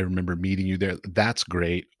there, or I remember meeting you there." That's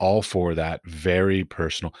great. All for that. Very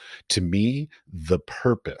personal. To me, the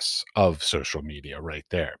purpose of social media right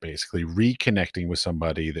there, basically reconnecting with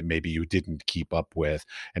somebody that maybe you didn't keep up with,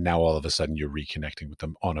 and now all of a sudden you're reconnecting with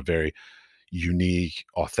them on a very unique,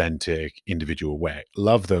 authentic, individual way.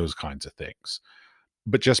 Love those kinds of things.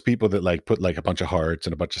 But just people that, like, put, like, a bunch of hearts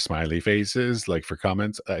and a bunch of smiley faces, like, for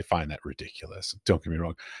comments, I find that ridiculous. Don't get me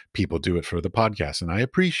wrong. People do it for the podcast, and I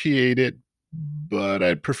appreciate it, but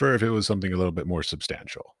I'd prefer if it was something a little bit more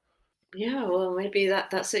substantial. Yeah, well, maybe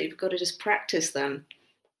that's it. You've got to just practice then.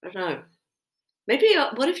 I don't know. Maybe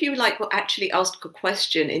what if you like actually ask a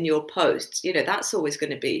question in your posts? That's always going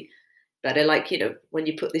to be better. Like, when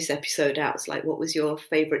you put this episode out, it's like, what was your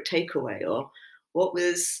favorite takeaway? Or what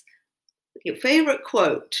was your favorite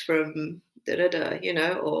quote from da da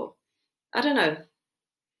da, or I don't know,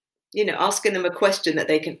 asking them a question that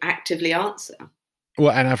they can actively answer.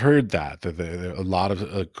 Well, and I've heard that a lot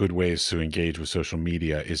of good ways to engage with social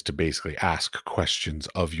media is to basically ask questions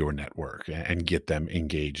of your network and get them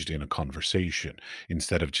engaged in a conversation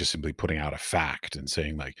instead of just simply putting out a fact and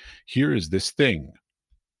saying like, "Here is this thing.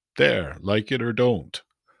 There, like it or don't."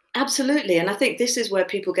 Absolutely, and I think this is where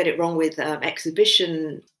people get it wrong with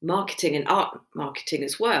exhibition marketing and art marketing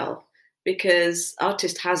as well, because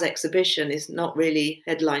artist has exhibition is not really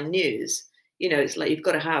headline news. It's like you've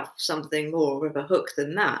got to have something more of a hook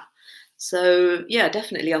than that. So yeah,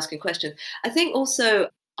 definitely asking questions. I think also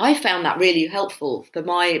I found that really helpful for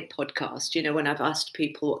my podcast. When I've asked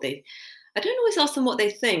people what they, I don't always ask them what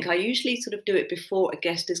they think. I usually sort of do it before a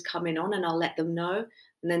guest is coming on, and I'll let them know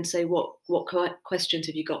and then say, what questions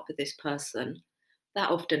have you got for this person?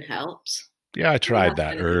 That often helps. Yeah, I Have you tried had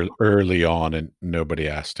that anything? early on, and nobody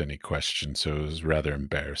asked any questions, so it was rather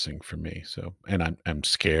embarrassing for me. So, and I'm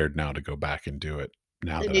scared now to go back and do it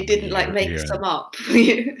now And that you I'm a didn't like make year in. some up.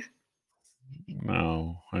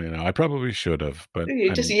 No, I probably should have, but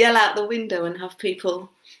You just yell out the window and have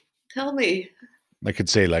people tell me. I could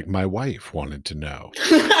say like my wife wanted to know.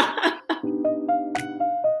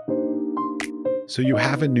 So you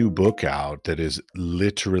have a new book out that is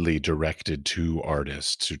literally directed to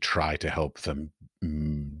artists to try to help them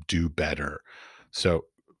do better. So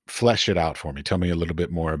flesh it out for me. Tell me a little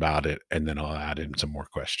bit more about it, and then I'll add in some more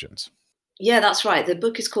questions. Yeah, that's right. The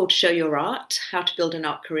book is called Show Your Art: How to Build an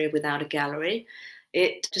Art Career Without a Gallery.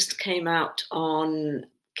 It just came out on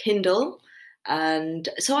Kindle. And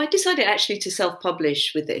so I decided actually to self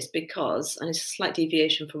publish with this because, and it's a slight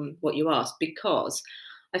deviation from what you asked, because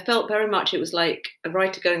I felt very much it was like a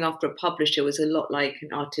writer going after a publisher was a lot like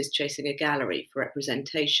an artist chasing a gallery for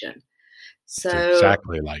representation. It's So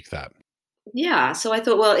exactly like that. yeah, so I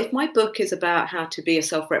thought, well, if my book is about how to be a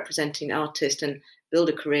self-representing artist and build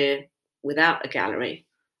a career without a gallery,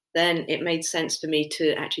 then it made sense for me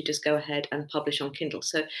to actually just go ahead and publish on Kindle.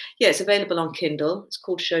 So yeah, it's available on Kindle. It's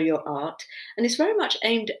called Show Your Art, and it's very much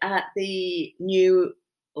aimed at the new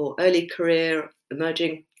or early career,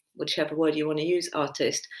 emerging, whichever word you want to use,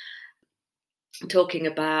 artist, talking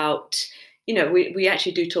about, we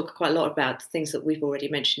actually do talk quite a lot about things that we've already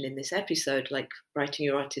mentioned in this episode, like writing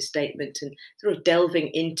your artist statement and sort of delving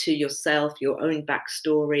into yourself, your own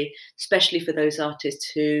backstory, especially for those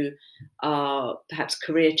artists who are perhaps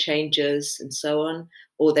career changers and so on,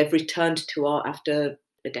 or they've returned to art after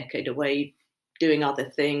a decade away doing other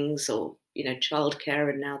things, or childcare,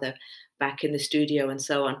 and now they're back in the studio and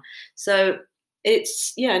so on. So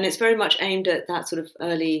it's, yeah, and it's very much aimed at that sort of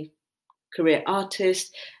early career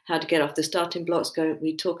artist, how to get off the starting blocks.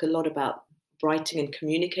 We talk a lot about writing and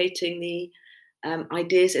communicating the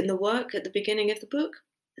ideas in the work at the beginning of the book.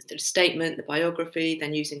 The statement, the biography,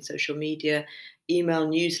 then using social media, email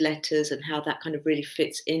newsletters, and how that kind of really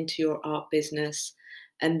fits into your art business.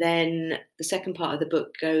 And then the second part of the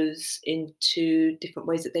book goes into different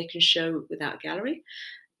ways that they can show without a gallery.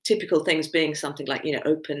 Typical things being something like,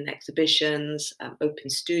 open exhibitions, open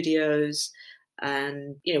studios,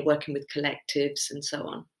 and working with collectives and so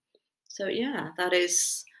on. So yeah,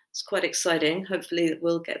 it's quite exciting. Hopefully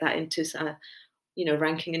we'll get that into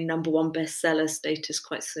ranking in number one bestseller status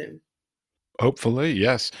quite soon. Hopefully,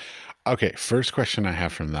 yes. Okay, first question I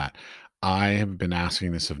have from that. I have been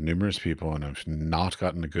asking this of numerous people and I've not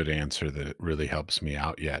gotten a good answer that really helps me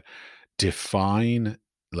out yet. Define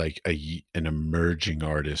like an emerging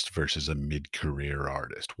artist versus a mid-career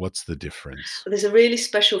artist. What's the difference? There's a really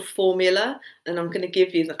special formula, and I'm going to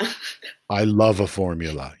give you that. I love a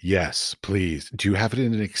formula. Yes, please. Do you have it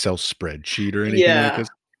in an Excel spreadsheet or anything like Yeah, this?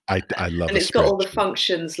 I love and a it's got all the spreadsheet.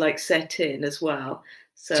 functions like set in as well.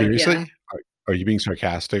 So yeah, Seriously? Are you being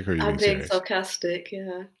sarcastic or are you I'm being being serious? sarcastic.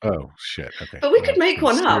 Yeah, Oh, shit. Okay. but we could make I'm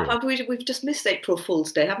one up. serious. We've just missed April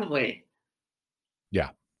Fool's Day, haven't we?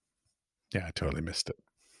 Yeah. Yeah, I totally missed it.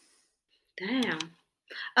 Damn.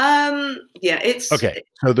 Yeah, it's Okay,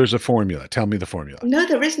 so there's a formula. Tell me the formula. no,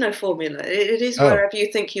 there is no formula. It is Oh, wherever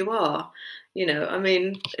you think you are. I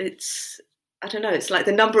mean, I don't know, it's like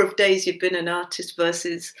the number of days you've been an artist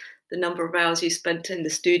versus the number of hours you spent in the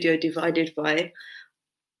studio divided by,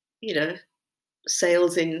 you know,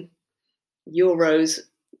 sales in euros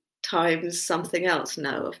times something else.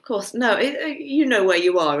 No, of course, no. You know where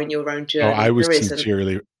you are in your own I journey. was There isn't.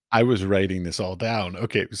 sincerely I was writing this all down.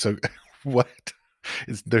 Okay, so what?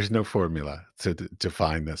 There's no formula to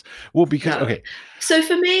find this. Well, because No. okay, So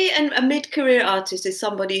for me, a mid-career artist is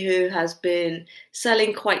somebody who has been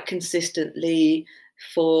selling quite consistently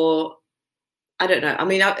for, I don't know. I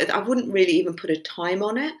mean, I wouldn't really even put a time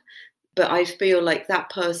on it, but I feel like that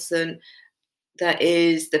person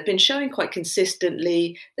they've been showing quite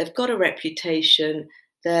consistently, they've got a reputation,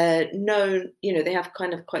 they're known, they have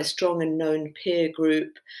kind of quite a strong and known peer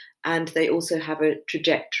group, and they also have a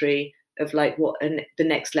trajectory of like the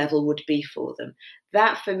next level would be for them.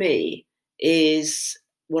 That for me is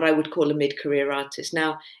what I would call a mid-career artist.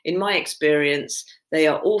 Now, in my experience, they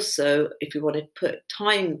are also, if you want to put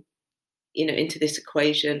time, into this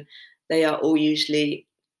equation, they are all usually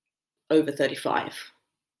over 35.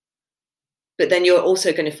 But then you're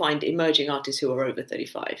also going to find emerging artists who are over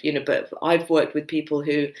 35, but I've worked with people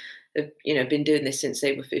who have, been doing this since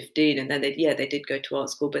they were 15, and then they did go to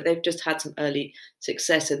art school, but they've just had some early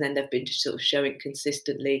success, and then they've been just sort of showing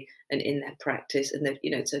consistently and in their practice, and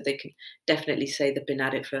so they can definitely say they've been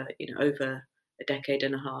at it for, over a decade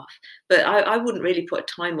and a half. But I wouldn't really put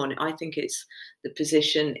a time on it. I think it's the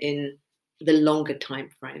position in the longer time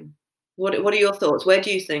frame. What are your thoughts? Where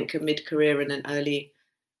do you think a mid-career and an early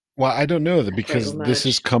well, I don't know that effort will because this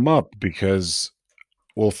has merge? come up because,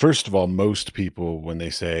 well, first of all, most people, when they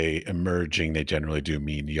say emerging, they generally do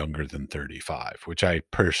mean younger than 35, which I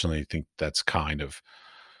personally think that's kind of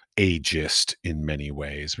ageist in many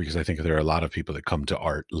ways because I think there are a lot of people that come to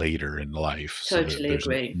art later in life. So Totally there's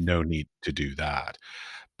agree. no need to do that.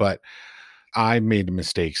 But I made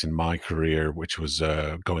mistakes in my career, which was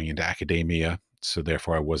going into academia. So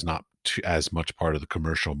therefore, I was not as much part of the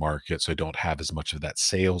commercial market. So I don't have as much of that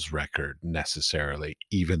sales record necessarily,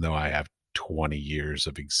 even though I have 20 years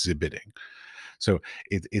of exhibiting. So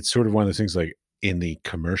it's sort of one of those things like in the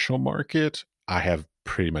commercial market, I have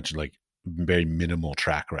pretty much like very minimal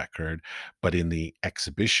track record, but in the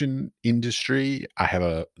exhibition industry, I have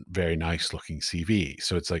a very nice looking CV.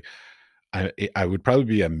 So it's like I would probably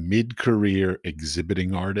be a mid-career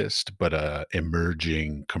exhibiting artist, but a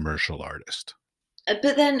emerging commercial artist.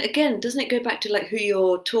 But then again, doesn't it go back to like who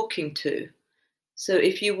you're talking to? So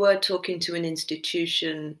if you were talking to an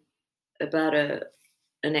institution about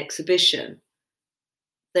an exhibition,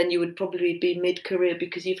 then you would probably be mid-career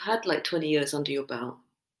because you've had like 20 years under your belt.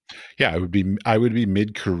 Yeah, I would be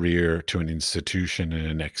mid-career to an institution and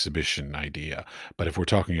an exhibition idea. But if we're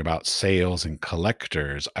talking about sales and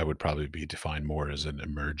collectors, I would probably be defined more as an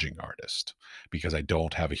emerging artist because I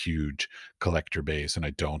don't have a huge collector base and I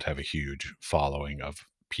don't have a huge following of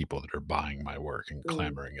people that are buying my work and Mm.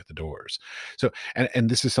 clamoring at the doors. So and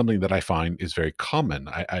this is something that I find is very common.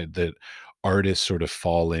 I that artists sort of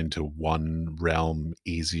fall into one realm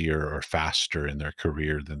easier or faster in their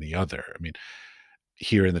career than the other. I mean,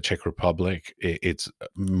 here in the Czech Republic, it's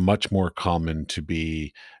much more common to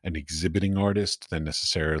be an exhibiting artist than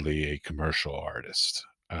necessarily a commercial artist,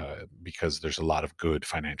 because there's a lot of good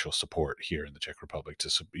financial support here in the Czech Republic to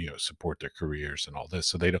support their careers and all this.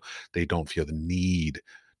 So they don't feel the need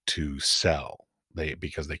to sell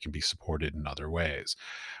because they can be supported in other ways.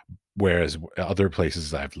 Whereas other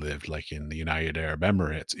places I've lived, like in the United Arab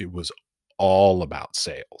Emirates, it was all about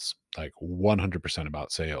sales, like 100%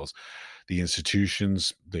 about sales. The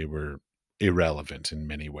institutions, they were irrelevant in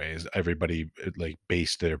many ways. Everybody like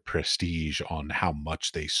based their prestige on how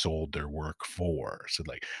much they sold their work for. So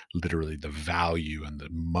like literally the value and the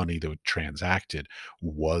money that was transacted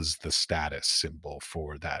was the status symbol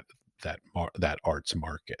for that arts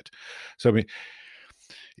market. So I mean,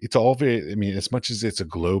 it's all very, I mean, as much as it's a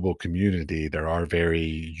global community, there are very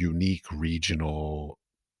unique regional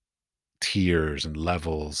tiers and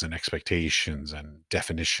levels and expectations and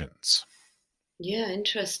definitions. Yeah,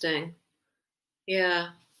 interesting. Yeah.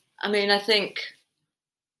 I mean, I think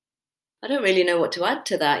I don't really know what to add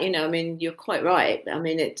to that. I mean, you're quite right. I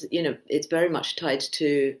mean, it's very much tied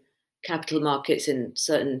to capital markets in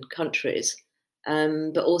certain countries.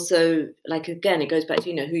 But also, like, again, it goes back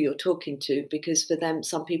to, who you're talking to, because for them,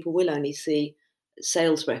 some people will only see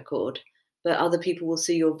sales record, but other people will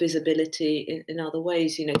see your visibility in other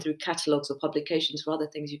ways, through catalogs or publications for other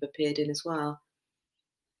things you've appeared in as well.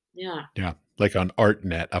 Yeah. Yeah. Like on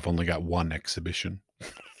ArtNet, I've only got one exhibition,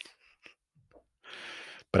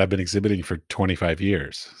 but I've been exhibiting for 25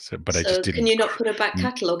 years. So, but I just So can didn't. you not put a back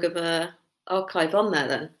catalogue of a archive on there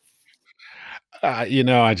then?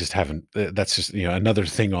 I just haven't. That's just another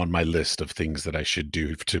thing on my list of things that I should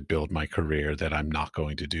do to build my career that I'm not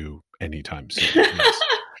going to do anytime soon. Yes.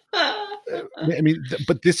 I mean,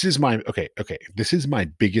 but this is my okay. Okay, this is my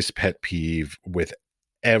biggest pet peeve with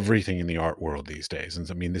everything in the art world these days, and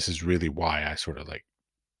I mean, this is really why I sort of like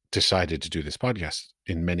decided to do this podcast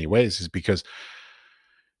in many ways, is because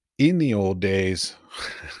In the old days,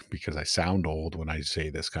 because I sound old when I say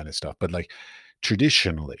this kind of stuff, but like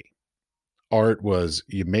traditionally, art was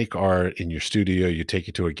you make art in your studio, you take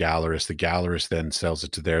it to a gallerist, the gallerist then sells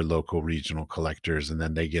it to their local regional collectors, and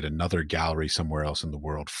then they get another gallery somewhere else in the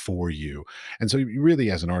world for you. And so you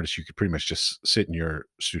really, as an artist, you could pretty much just sit in your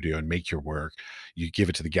studio and make your work. You give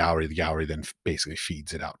it to the gallery then basically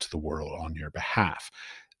feeds it out to the world on your behalf.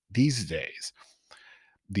 These days,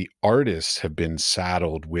 the artists have been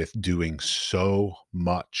saddled with doing so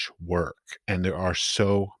much work, and there are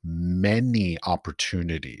so many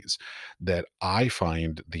opportunities that I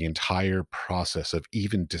find the entire process of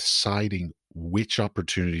even deciding which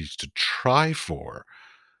opportunities to try for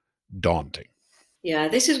daunting. Yeah,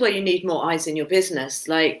 this is where you need more eyes in your business.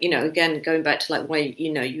 Like, again, going back to like why,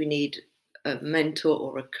 you need a mentor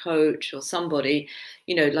or a coach or somebody,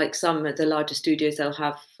 like some of the larger studios, they'll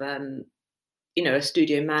have, a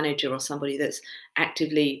studio manager or somebody that's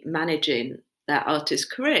actively managing that artist's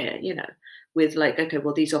career, with like, okay,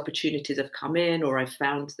 well, these opportunities have come in, or I've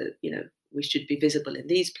found that, we should be visible in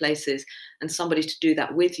these places, and somebody to do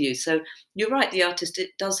that with you. So you're right, the artist,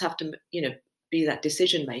 it does have to, be that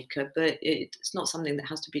decision maker, but it's not something that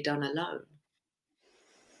has to be done alone.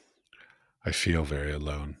 I feel very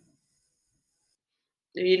alone.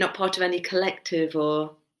 You're not part of any collective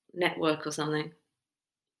or network or something.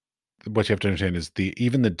 What you have to understand is the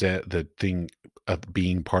thing of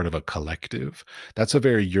being part of a collective, that's a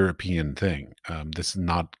very European thing. This is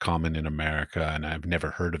not common in America, and I've never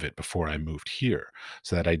heard of it before I moved here.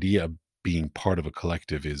 So that idea of being part of a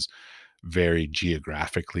collective is very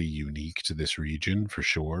geographically unique to this region for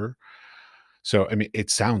sure. So, I mean, it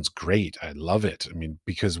sounds great. I love it. I mean,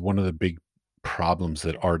 because one of the big problems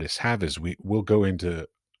that artists have is we'll go into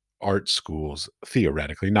art schools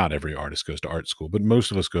theoretically. Not every artist goes to art school, but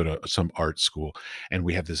most of us go to some art school, and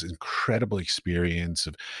we have this incredible experience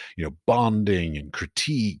of, bonding and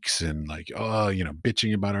critiques and like,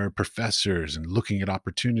 bitching about our professors and looking at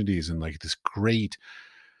opportunities and like this great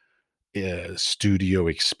studio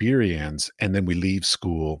experience. And then we leave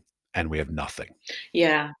school and we have nothing.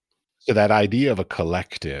 Yeah. So that idea of a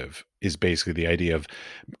collective is basically the idea of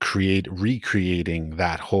recreating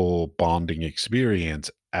that whole bonding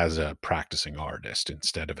experience as a practicing artist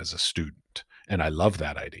instead of as a student, and I love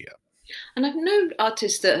that idea. And I've known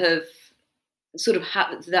artists that have sort of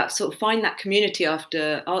have that sort of find that community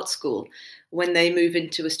after art school when they move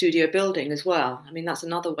into a studio building as well. I mean, that's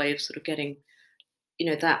another way of sort of getting,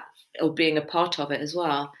 that, or being a part of it as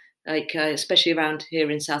well. Like, especially around here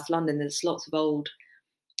in South London, there's lots of old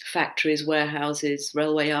factories, warehouses,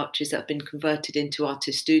 railway arches that have been converted into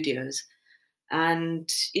artist studios. And,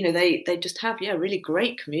 they just have, yeah, really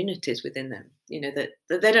great communities within them, that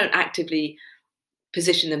they don't actively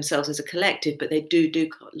position themselves as a collective, but they do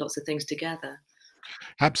lots of things together.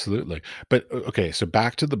 Absolutely. But okay, so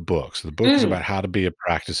back to the book. So the book is Mm. about how to be a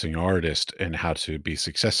practicing artist and how to be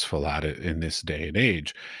successful at it in this day and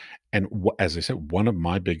age. And as I said, one of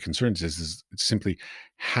my big concerns is simply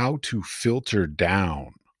how to filter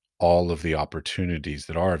down all of the opportunities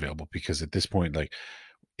that are available. Because at this point, like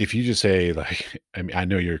if you just say like, I mean, I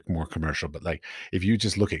know you're more commercial, but like if you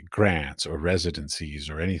just look at grants or residencies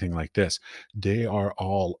or anything like this, they are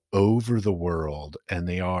all over the world, and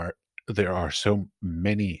there are so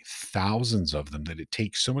many thousands of them that it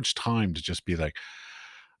takes so much time to just be like,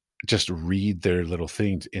 just read their little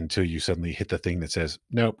things until you suddenly hit the thing that says,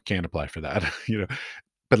 nope, can't apply for that.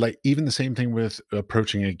 But like even the same thing with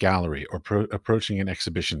approaching a gallery or approaching an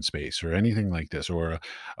exhibition space or anything like this, or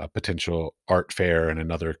a potential art fair in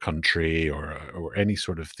another country, or any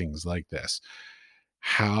sort of things like this.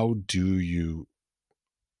 How do you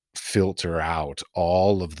filter out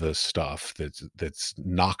all of the stuff that's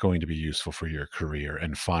not going to be useful for your career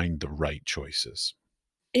and find the right choices?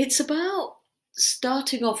 It's about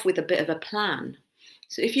starting off with a bit of a plan.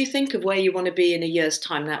 So if you think of where you want to be in a year's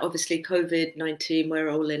time, now obviously COVID-19, we're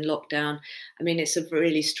all in lockdown. I mean, it's a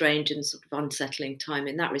really strange and sort of unsettling time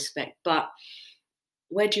in that respect. But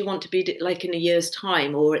where do you want to be like in a year's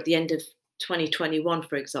time, or at the end of 2021,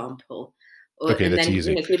 for example? Okay, And that's then,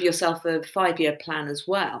 easy. give yourself a 5-year plan as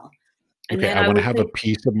well. And Okay, then I I want to would have a think,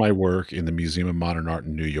 piece of my work in the Museum of Modern Art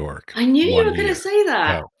in New York, I knew you 1 were going to year. say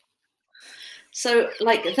that. Go. So,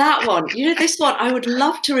 like that one, this one, I would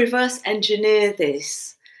love to reverse engineer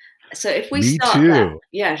this. So, if we Me start that, too.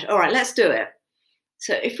 yeah, all right, let's do it.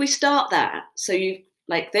 So, if we start that, so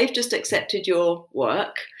they've just accepted your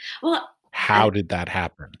work. Well, How and did that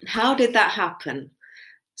happen? how did that happen?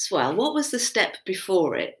 Well, what was the step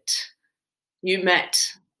before it? You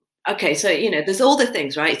met. Okay, so, there's all the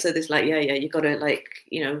things, right? So there's like, yeah, you gotta like,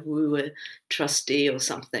 woo a trustee or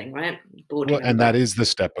something, right? Board Well, and member. that is the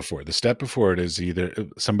step before. The step before it is either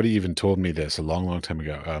somebody even told me this a long, long time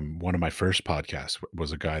ago. One of my first podcasts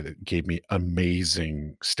was a guy that gave me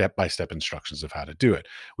amazing step-by-step instructions of how to do it,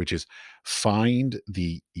 which is find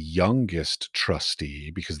the youngest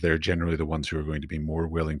trustee because they're generally the ones who are going to be more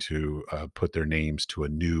willing to put their names to a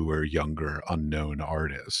newer, younger, unknown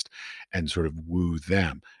artist and sort of woo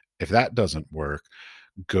them. If that doesn't work,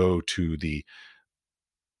 go to the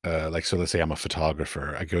like, so let's say I'm a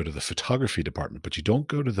photographer. I go to the photography department, but you don't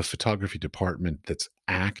go to the photography department that's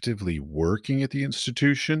actively working at the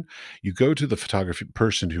institution. You go to the photography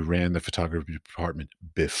person who ran the photography department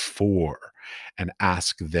before and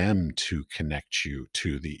ask them to connect you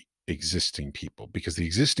to the existing people because the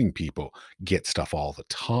existing people get stuff all the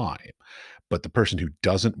time. But the person who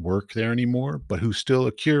doesn't work there anymore, but who's still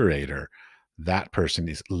a curator, that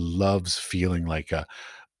person loves feeling like a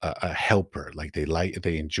helper. Like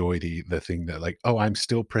they enjoy the thing that like, oh, I'm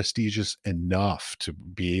still prestigious enough to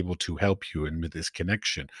be able to help you in with this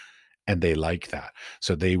connection. And they like that.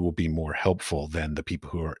 So they will be more helpful than the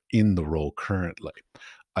people who are in the role currently.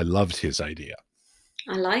 I loved his idea.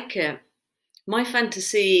 I like it. My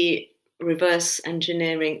fantasy reverse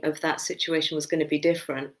engineering of that situation was going to be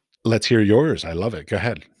different. Let's hear yours. I love it. Go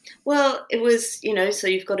ahead. Well, it was, so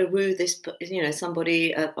you've got to woo this,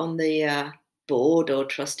 somebody on the board or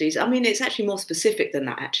trustees. I mean, it's actually more specific than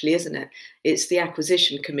that, actually, isn't it? It's the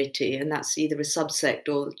acquisition committee, and that's either a subsect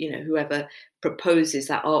or, whoever proposes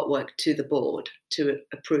that artwork to the board to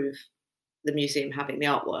approve the museum having the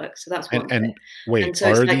artwork. So that's one bit. And wait, And so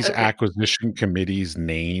it's are like, these okay, acquisition committees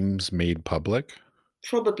names made public?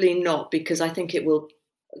 probably not, because I think it will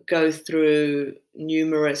go through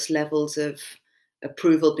numerous levels of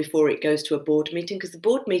approval before it goes to a board meeting, because the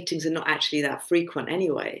board meetings are not actually that frequent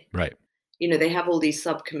anyway. Right. They have all these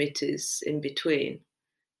subcommittees in between,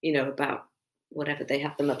 about whatever they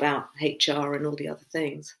have them about, HR and all the other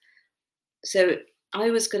things. So I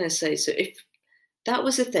was going to say, so if that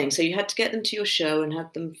was the thing, so you had to get them to your show and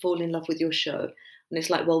have them fall in love with your show. And it's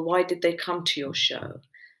like, well, why did they come to your show?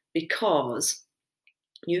 Because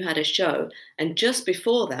you had a show, and just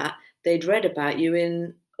before that, they'd read about you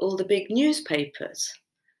in all the big newspapers.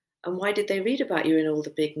 And why did they read about you in all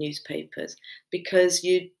the big newspapers? Because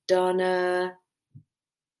you'd done a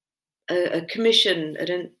commission at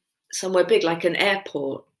somewhere big, like an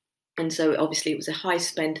airport. And so obviously it was a high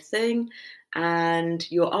spend thing, and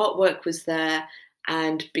your artwork was there.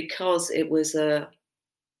 And because it was an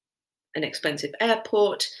expensive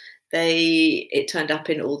airport, it turned up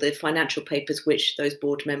in all the financial papers, which those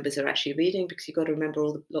board members are actually reading, because you've got to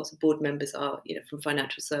remember lots of board members are from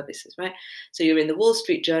financial services, right? So you're in the Wall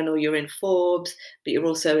Street Journal, you're in Forbes, but you're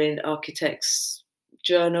also in architects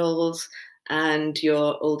journals, and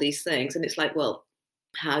you're all these things. And it's like, well,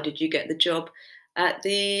 how did you get the job at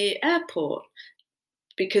the airport?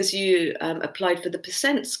 Because you applied for the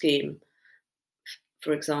percent scheme,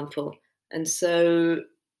 for example. And so,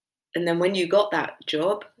 and then when you got that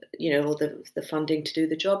job, or the funding to do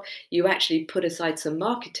the job, you actually put aside some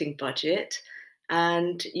marketing budget,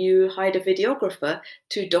 and you hired a videographer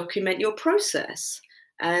to document your process.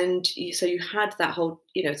 And so you had that whole,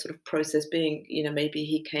 sort of process being, maybe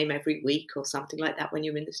he came every week or something like that when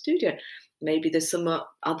you were in the studio. Maybe there's some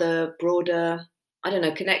other broader, I don't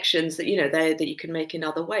know, connections that, there that you can make in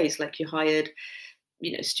other ways, like you hired,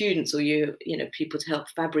 students, or people to help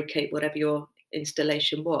fabricate whatever your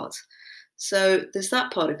installation was. So there's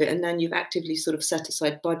that part of it, and then you've actively sort of set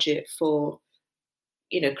aside budget for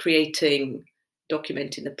creating,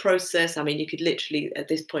 documenting the process. I mean, you could literally at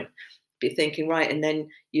this point be thinking, right, and then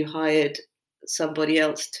you hired somebody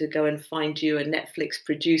else to go and find you a Netflix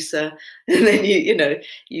producer, and then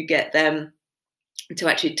you get them to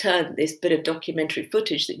actually turn this bit of documentary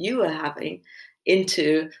footage that you were having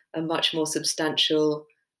into a much more substantial,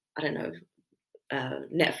 I don't know,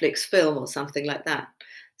 Netflix film or something like that.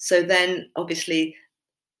 So then, obviously,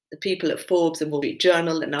 the people at Forbes and Wall Street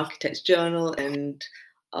Journal and Architects Journal and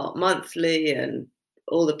Art Monthly and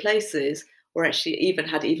all the places were actually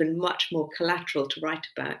had even much more collateral to write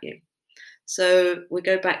about you. So we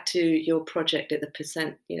go back to your project at the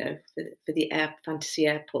percent, for the fantasy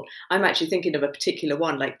airport. I'm actually thinking of a particular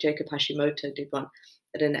one, like Jacob Hashimoto did one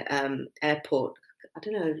at an airport. I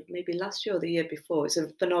don't know, maybe last year or the year before. It's a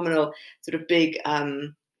phenomenal sort of big.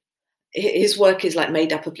 His work is like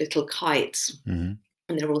made up of little kites, Mhm.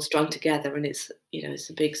 and they're all strung together, and it's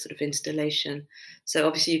a big sort of installation. So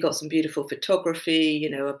obviously you've got some beautiful photography,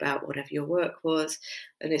 about whatever your work was,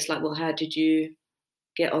 and it's like, well, how did you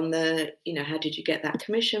get on the, how did you get that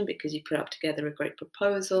commission? Because you put up together a great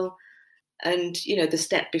proposal. And, the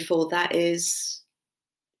step before that is,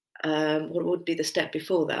 what would be the step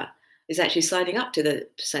before that? Is actually signing up to the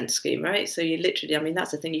percent scheme, right? So you literally, I mean,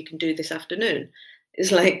 that's the thing you can do this afternoon.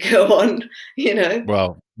 Is like go on, you know.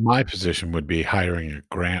 Well, my position would be hiring a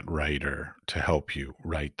grant writer to help you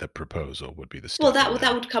write the proposal would be the Well, step that in would that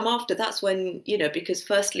that. would come after. That's when, because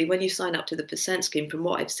firstly, when you sign up to the percent scheme, from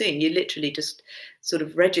what I've seen, you literally just sort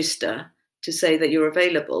of register to say that you're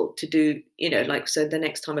available to do, like, so the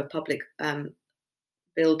next time a public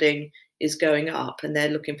building is going up and they're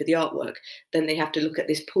looking for the artwork, then they have to look at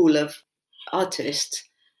this pool of artists,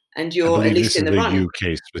 and I you're at believe least this in is the a running.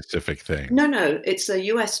 UK specific thing. No, no, it's a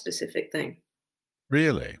US specific thing.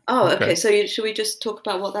 Really? Oh, Okay. okay. So should we just talk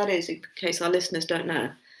about what that is in case our listeners don't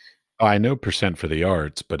know? Oh, I know percent for the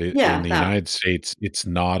arts, but in Yeah, the that. United States, it's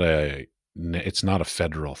not a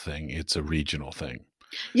federal thing, it's a regional thing.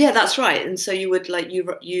 Yeah, that's right. And so you would like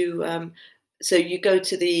so you go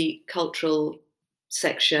to the cultural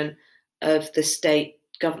section of the state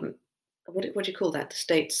government. What do you call that? The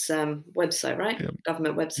state's website, right? Yeah.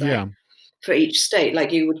 Government website Yeah. for each state.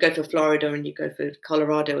 Like you would go for Florida and you go for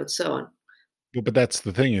Colorado and so on. Well, but that's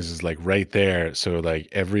the thing is like right there. So like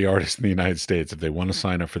every artist in the United States, if they want to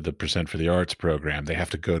sign up for the Percent for the Arts program, they have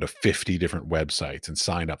to go to 50 different websites and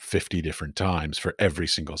sign up 50 different times for every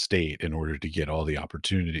single state in order to get all the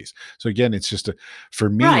opportunities. So again, it's just for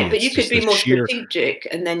me, Right, but it's you could just be the more sheer strategic,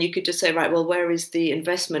 and then you could just say, right, well, where is the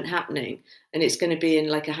investment happening? And it's going to be in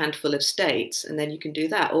like a handful of states, and then you can do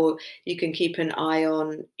that. Or you can keep an eye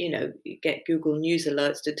on, you get Google News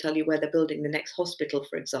alerts to tell you where they're building the next hospital,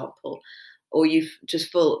 for example. Or you've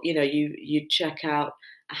just you check out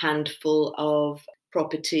a handful of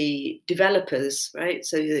property developers, right?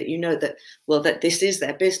 So that you know that, well, that this is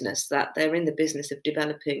their business, that they're in the business of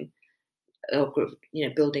developing or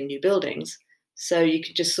building new buildings. So you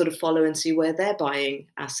could just sort of follow and see where they're buying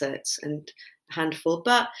assets and a handful.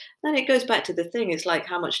 But then it goes back to the thing: it's like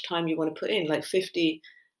how much time you want to put in. Like 50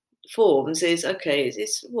 forms is okay.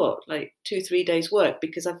 It's what, like 2-3 days work,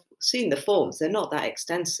 because I've seen the forms; they're not that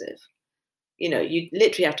extensive. You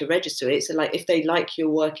literally have to register it. So like if they like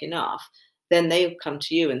your work enough, then they'll come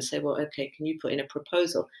to you and say, well, okay, can you put in a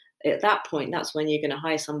proposal? At that point, that's when you're going to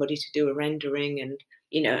hire somebody to do a rendering and,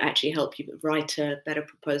 actually help you write a better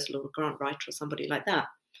proposal, or a grant writer or somebody like that.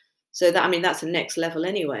 So that, I mean, that's the next level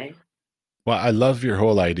anyway. well, I love your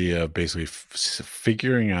whole idea of basically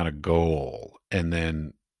figuring out a goal and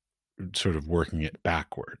then sort of working it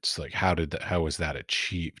backwards. Like how was that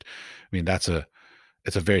achieved? I mean, it's a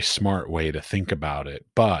very smart way to think about it,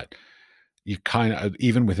 but you kinda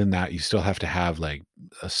even within that, you still have to have, like,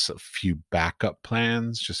 a few backup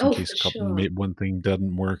plans just in Oh, case for a couple sure. may one thing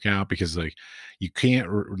doesn't work out because, like, you can't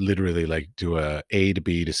literally, like, do A to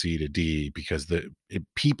B to C to D because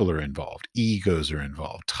people are involved, egos are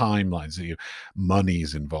involved, timelines,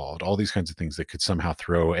 money's involved, all these kinds of things that could somehow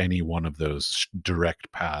throw any one of those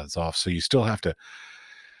direct paths off, so you still have to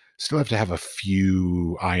have a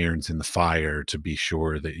few irons in the fire to be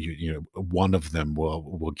sure that one of them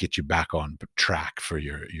will get you back on track for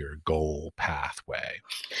your goal pathway.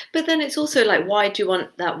 But then it's also like, why do you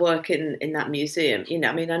want that work in that museum?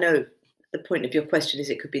 I mean, I know the point of your question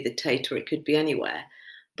is it could be the Tate or it could be anywhere,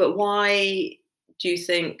 but why do you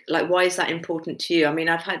think, like, why is that important to you? I mean,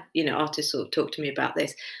 I've had, artists sort of talk to me about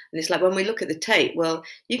this, and it's like when we look at the Tate, well,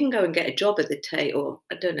 you can go and get a job at the Tate, or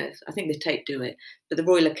I don't know, I think the Tate do it, but the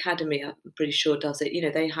Royal Academy, I'm pretty sure, does it.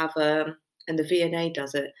 They have and the V&A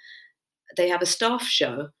does it. They have a staff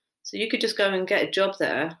show, so you could just go and get a job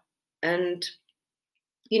there, and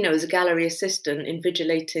as a gallery assistant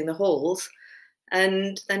invigilating the halls,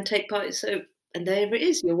 and then take part. So, and there it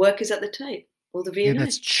is. Your work is at the Tate or the Yeah, V&A.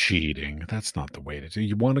 that's cheating. That's not the way to do.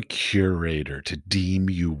 You want a curator to deem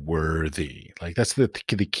you worthy. Like that's the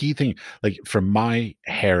key thing. Like from my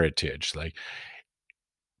heritage, like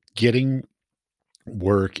getting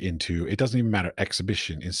work into it doesn't even matter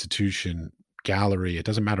exhibition, institution, gallery. It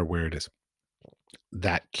doesn't matter where it is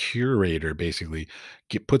that curator basically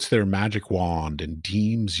puts their magic wand and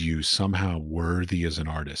deems you somehow worthy as an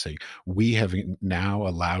artist. Say, we have now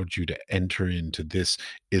allowed you to enter into this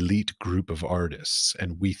elite group of artists,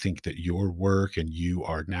 and we think that your work and you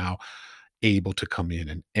are now able to come in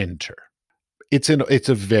and enter. It's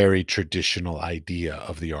a very traditional idea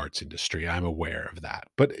of the arts industry. I'm aware of that,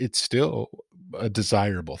 but it's still a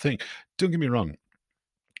desirable thing. Don't get me wrong,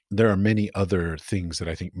 there are many other things that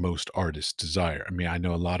I think most artists desire. I mean, I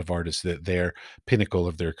know a lot of artists that their pinnacle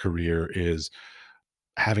of their career is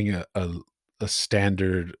having a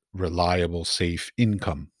standard, reliable, safe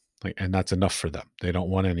income. Like, and that's enough for them. They don't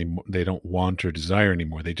want any more, they don't want or desire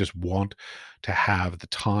anymore. They just want to have the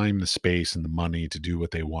time, the space, and the money to do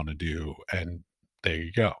what they want to do. And there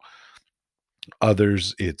you go.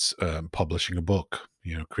 Others, it's publishing a book.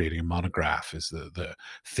 Creating a monograph is the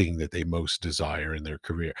thing that they most desire in their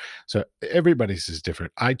career. So everybody's is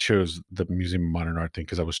different. I chose the Museum of Modern Art thing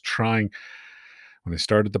because I was trying when I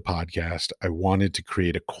started the podcast. I wanted to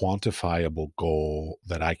create a quantifiable goal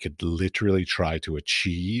that I could literally try to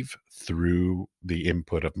achieve through the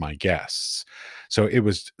input of my guests. So it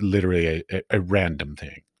was literally a random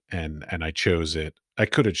thing, and I chose it. I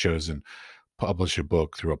could have chosen publish a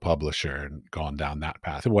book through a publisher and gone down that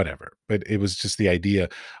path or whatever. But it was just the idea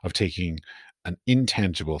of taking an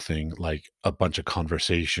intangible thing like a bunch of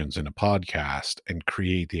conversations in a podcast and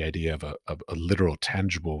create the idea of a literal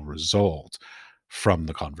tangible result from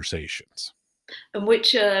the conversations. And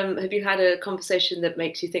which have you had a conversation that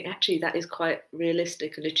makes you think actually that is quite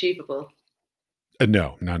realistic and achievable?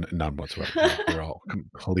 No, none whatsoever. No, they're all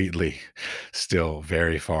completely still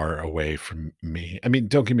very far away from me. I mean,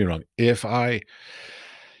 don't get me wrong. If I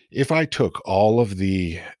took all of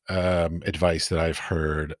the advice that I've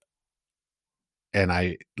heard and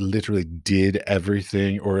I literally did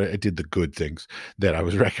everything, or I did the good things that I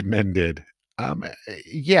was recommended,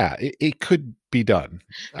 yeah, it could be done.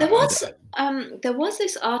 There Uh, was there was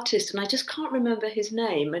this artist, and I just can't remember his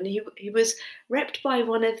name, and he was repped by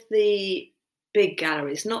one of the big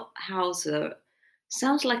galleries, not Hauser.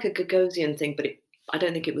 Sounds like a Gagosian thing, but I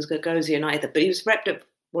don't think it was Gagosian either. But he was repped at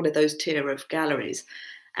one of those tier of galleries,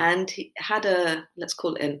 and he had a, let's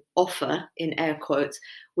call it an offer in air quotes,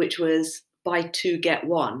 which was buy two get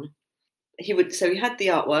one. He had the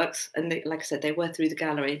artworks, and like I said, they were through the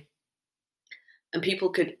gallery, and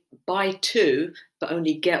people could buy two but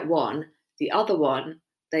only get one. The other one,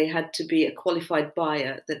 they had to be a qualified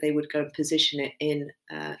buyer that they would go and position it in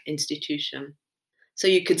institution. So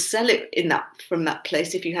you could sell it in that from that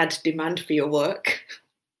place if you had demand for your work.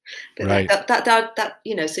 But right.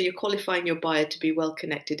 so you're qualifying your buyer to be well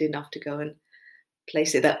connected enough to go and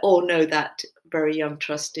place it there, or know that very young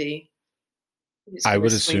trustee who's I going to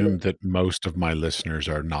would swing assume them. that most of my listeners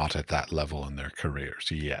are not at that level in their careers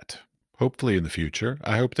yet. Hopefully in the future.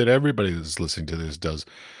 I hope that everybody that's listening to this does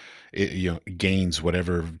gains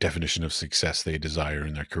whatever definition of success they desire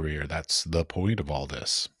in their career. That's the point of all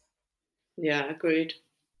this. Yeah, agreed.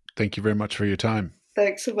 Thank you very much for your time.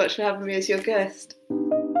 Thanks so much for having me as your guest.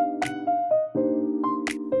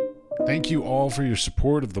 Thank you all for your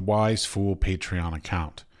support of the Wise Fool Patreon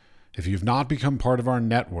account. If you've not become part of our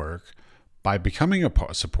network, by becoming a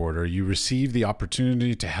supporter, you receive the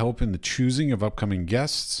opportunity to help in the choosing of upcoming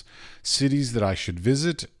guests, cities that I should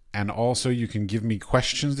visit, and also you can give me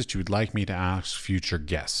questions that you would like me to ask future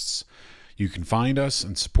guests. You can find us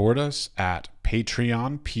and support us at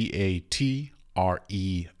Patreon,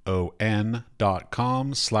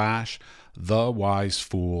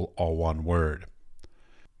 patreon.com/thewisefool, all one word.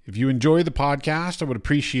 If you enjoy the podcast, I would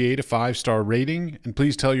appreciate a 5-star rating, and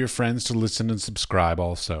please tell your friends to listen and subscribe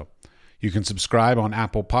also. You can subscribe on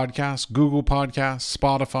Apple Podcasts, Google Podcasts,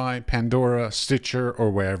 Spotify, Pandora, Stitcher, or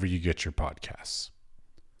wherever you get your podcasts.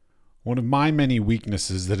 One of my many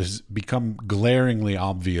weaknesses that has become glaringly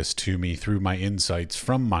obvious to me through my insights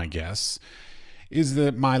from my guests is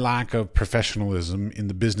that my lack of professionalism in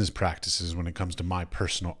the business practices when it comes to my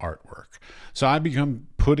personal artwork. So I become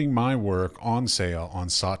putting my work on sale on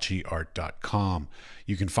saatchiart.com.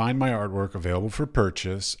 You can find my artwork available for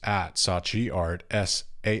purchase at saatchiart,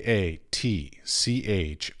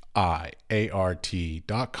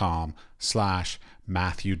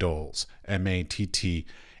 saatchiart.com/Matthew Doles, MATTHEWDOLS.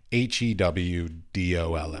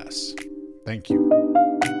 Thank you.